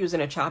 Before you was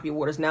in the choppy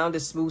waters, now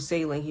this smooth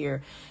sailing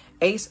here.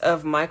 Ace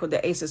of Michael,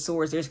 the Ace of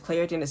Swords. There's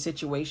clarity in the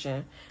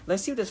situation.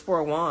 Let's see what this 4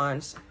 of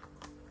Wands.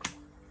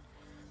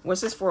 What's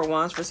this 4 of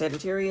Wands for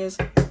Sagittarius?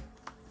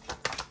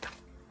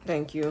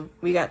 Thank you.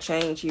 We got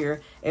change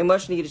here. A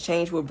much needed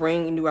change will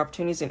bring new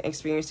opportunities and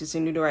experiences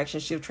in new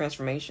directions, shift,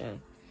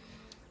 transformation.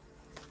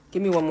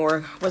 Give me one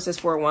more. What's this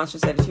 4 of Wands for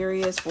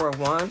Sagittarius? 4 of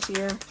Wands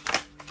here.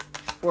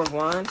 4 of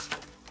Wands.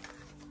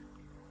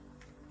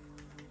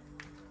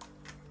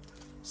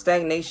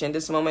 Stagnation.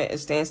 This moment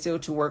is standstill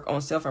to work on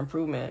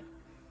self-improvement.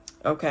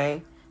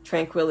 Okay.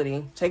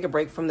 Tranquility. Take a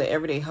break from the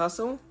everyday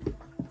hustle.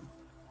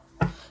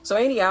 So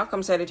any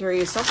outcome,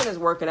 Sagittarius, something is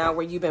working out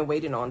where you've been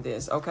waiting on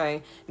this.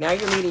 Okay. Now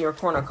you're meeting your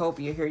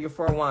cornucopia here, your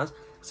 4 of Wands.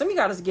 Some of you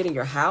guys are getting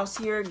your house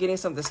here, getting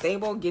something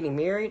stable, getting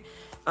married.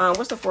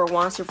 What's the 4 of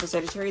Wands here for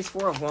Sagittarius?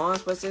 4 of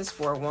Wands. What's this?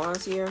 4 of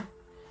Wands here.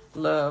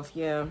 Love.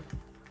 Yeah.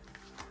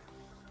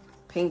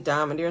 Pink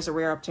diamond. There's a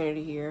rare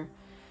opportunity here.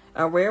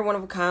 A rare,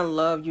 one-of-a-kind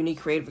love,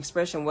 unique creative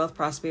expression, wealth,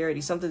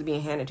 prosperity. Something's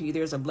being handed to you.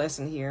 There's a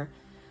blessing here.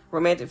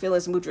 Romantic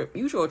feelings,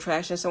 mutual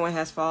attraction. Someone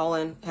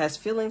has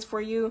feelings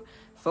for you.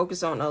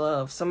 Focus on the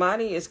love.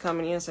 Somebody is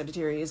coming in,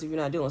 Sagittarius, if you're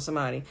not dealing with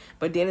somebody.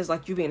 But then it's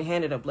like you've been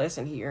handed a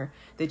blessing here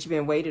that you've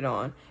been waited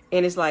on.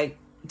 And it's like,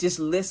 just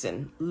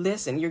listen.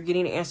 Listen. You're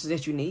getting the answers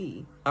that you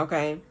need.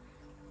 Okay?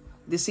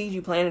 The seeds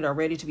you planted are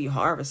ready to be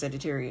harvested,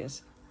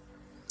 Sagittarius.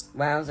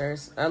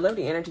 Wowzers. I love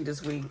the energy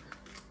this week.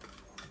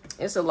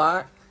 It's a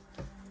lot.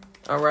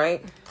 All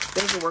right?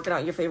 Things are working out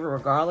in your favor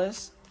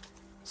regardless.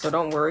 So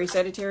don't worry,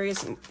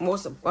 Sagittarius.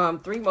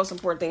 3 most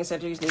important things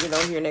Sagittarius need to know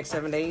here next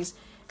 7 days.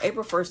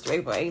 April 1st through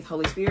April 8th,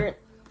 Holy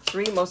Spirit.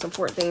 3 most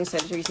important things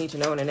Sagittarius need to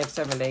know in the next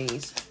 7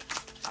 days.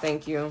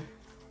 Thank you.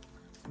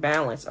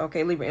 Balance.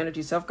 Okay, Libra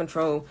energy,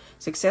 self-control,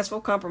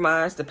 successful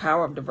compromise, the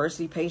power of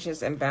diversity,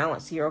 patience, and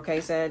balance here. Okay,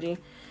 Saggy?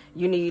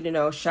 You need to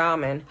know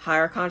shaman,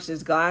 higher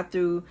consciousness, glide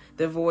through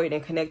the void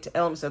and connect to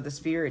elements of the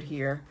spirit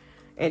here.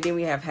 And then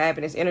we have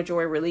happiness, inner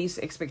joy, release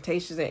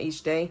expectations in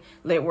each day.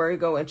 Let worry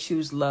go and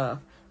choose love.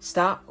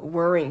 Stop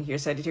worrying here,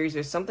 Sagittarius.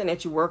 There's something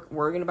that you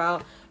worrying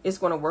about. It's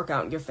going to work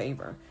out in your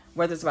favor.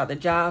 Whether it's about the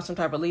job, some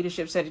type of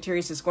leadership,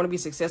 Sagittarius, it's going to be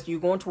successful. You're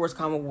going towards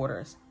calmer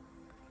waters.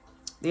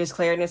 There's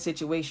clarity in the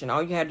situation.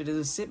 All you have to do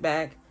is sit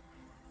back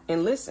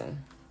and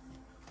listen.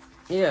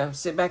 Yeah,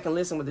 sit back and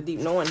listen with a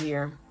deep knowing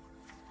here.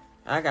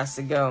 I got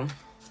to go.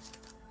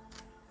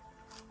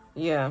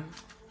 Yeah.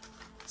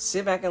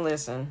 Sit back and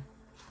listen.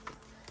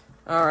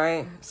 All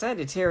right.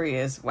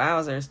 Sagittarius.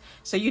 Wowzers.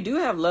 So you do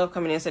have love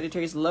coming in,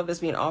 Sagittarius. Love that's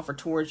being offered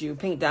towards you.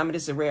 Pink diamond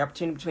is a rare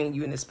opportunity between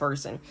you and this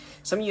person.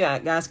 Some of you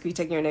guys could be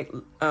taking your next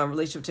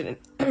relationship to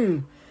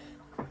the,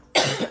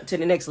 to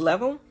the next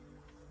level.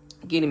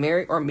 Getting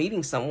married or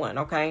meeting someone.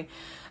 Okay.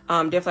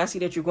 Definitely I see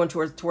that you're going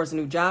towards a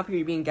new job here.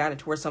 You're being guided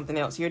towards something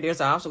else here.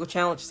 There's an obstacle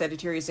challenge,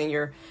 Sagittarius, in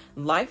your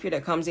life here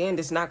that comes in.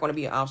 It's not going to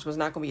be an obstacle. It's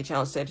not going to be a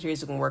challenge,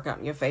 Sagittarius. It's going to work out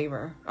in your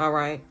favor. All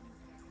right.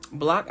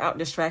 Block out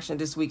distraction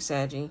this week,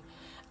 Saggy.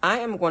 I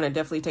am going to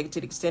definitely take it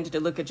to the extent to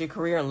look at your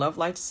career and love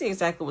life to see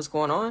exactly what's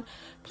going on.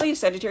 Please,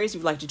 Sagittarius, if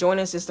you'd like to join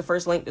us, it's the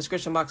first link in the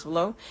description box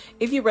below.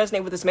 If you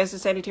resonate with this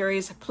message,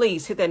 Sagittarius,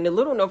 please hit that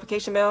little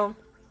notification bell.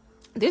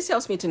 This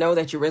helps me to know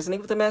that you resonate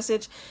with the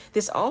message.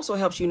 This also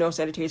helps you know,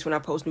 Sagittarius, when I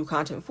post new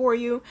content for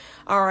you.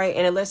 All right.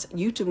 And it lets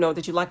YouTube know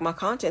that you like my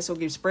content, so it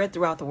gets spread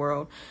throughout the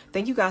world.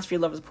 Thank you guys for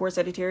your love and support,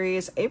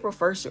 Sagittarius. April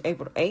 1st through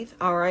April 8th.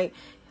 All right.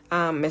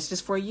 Messages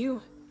for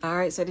you. All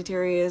right,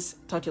 Sagittarius.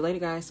 Talk to you later,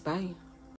 guys. Bye.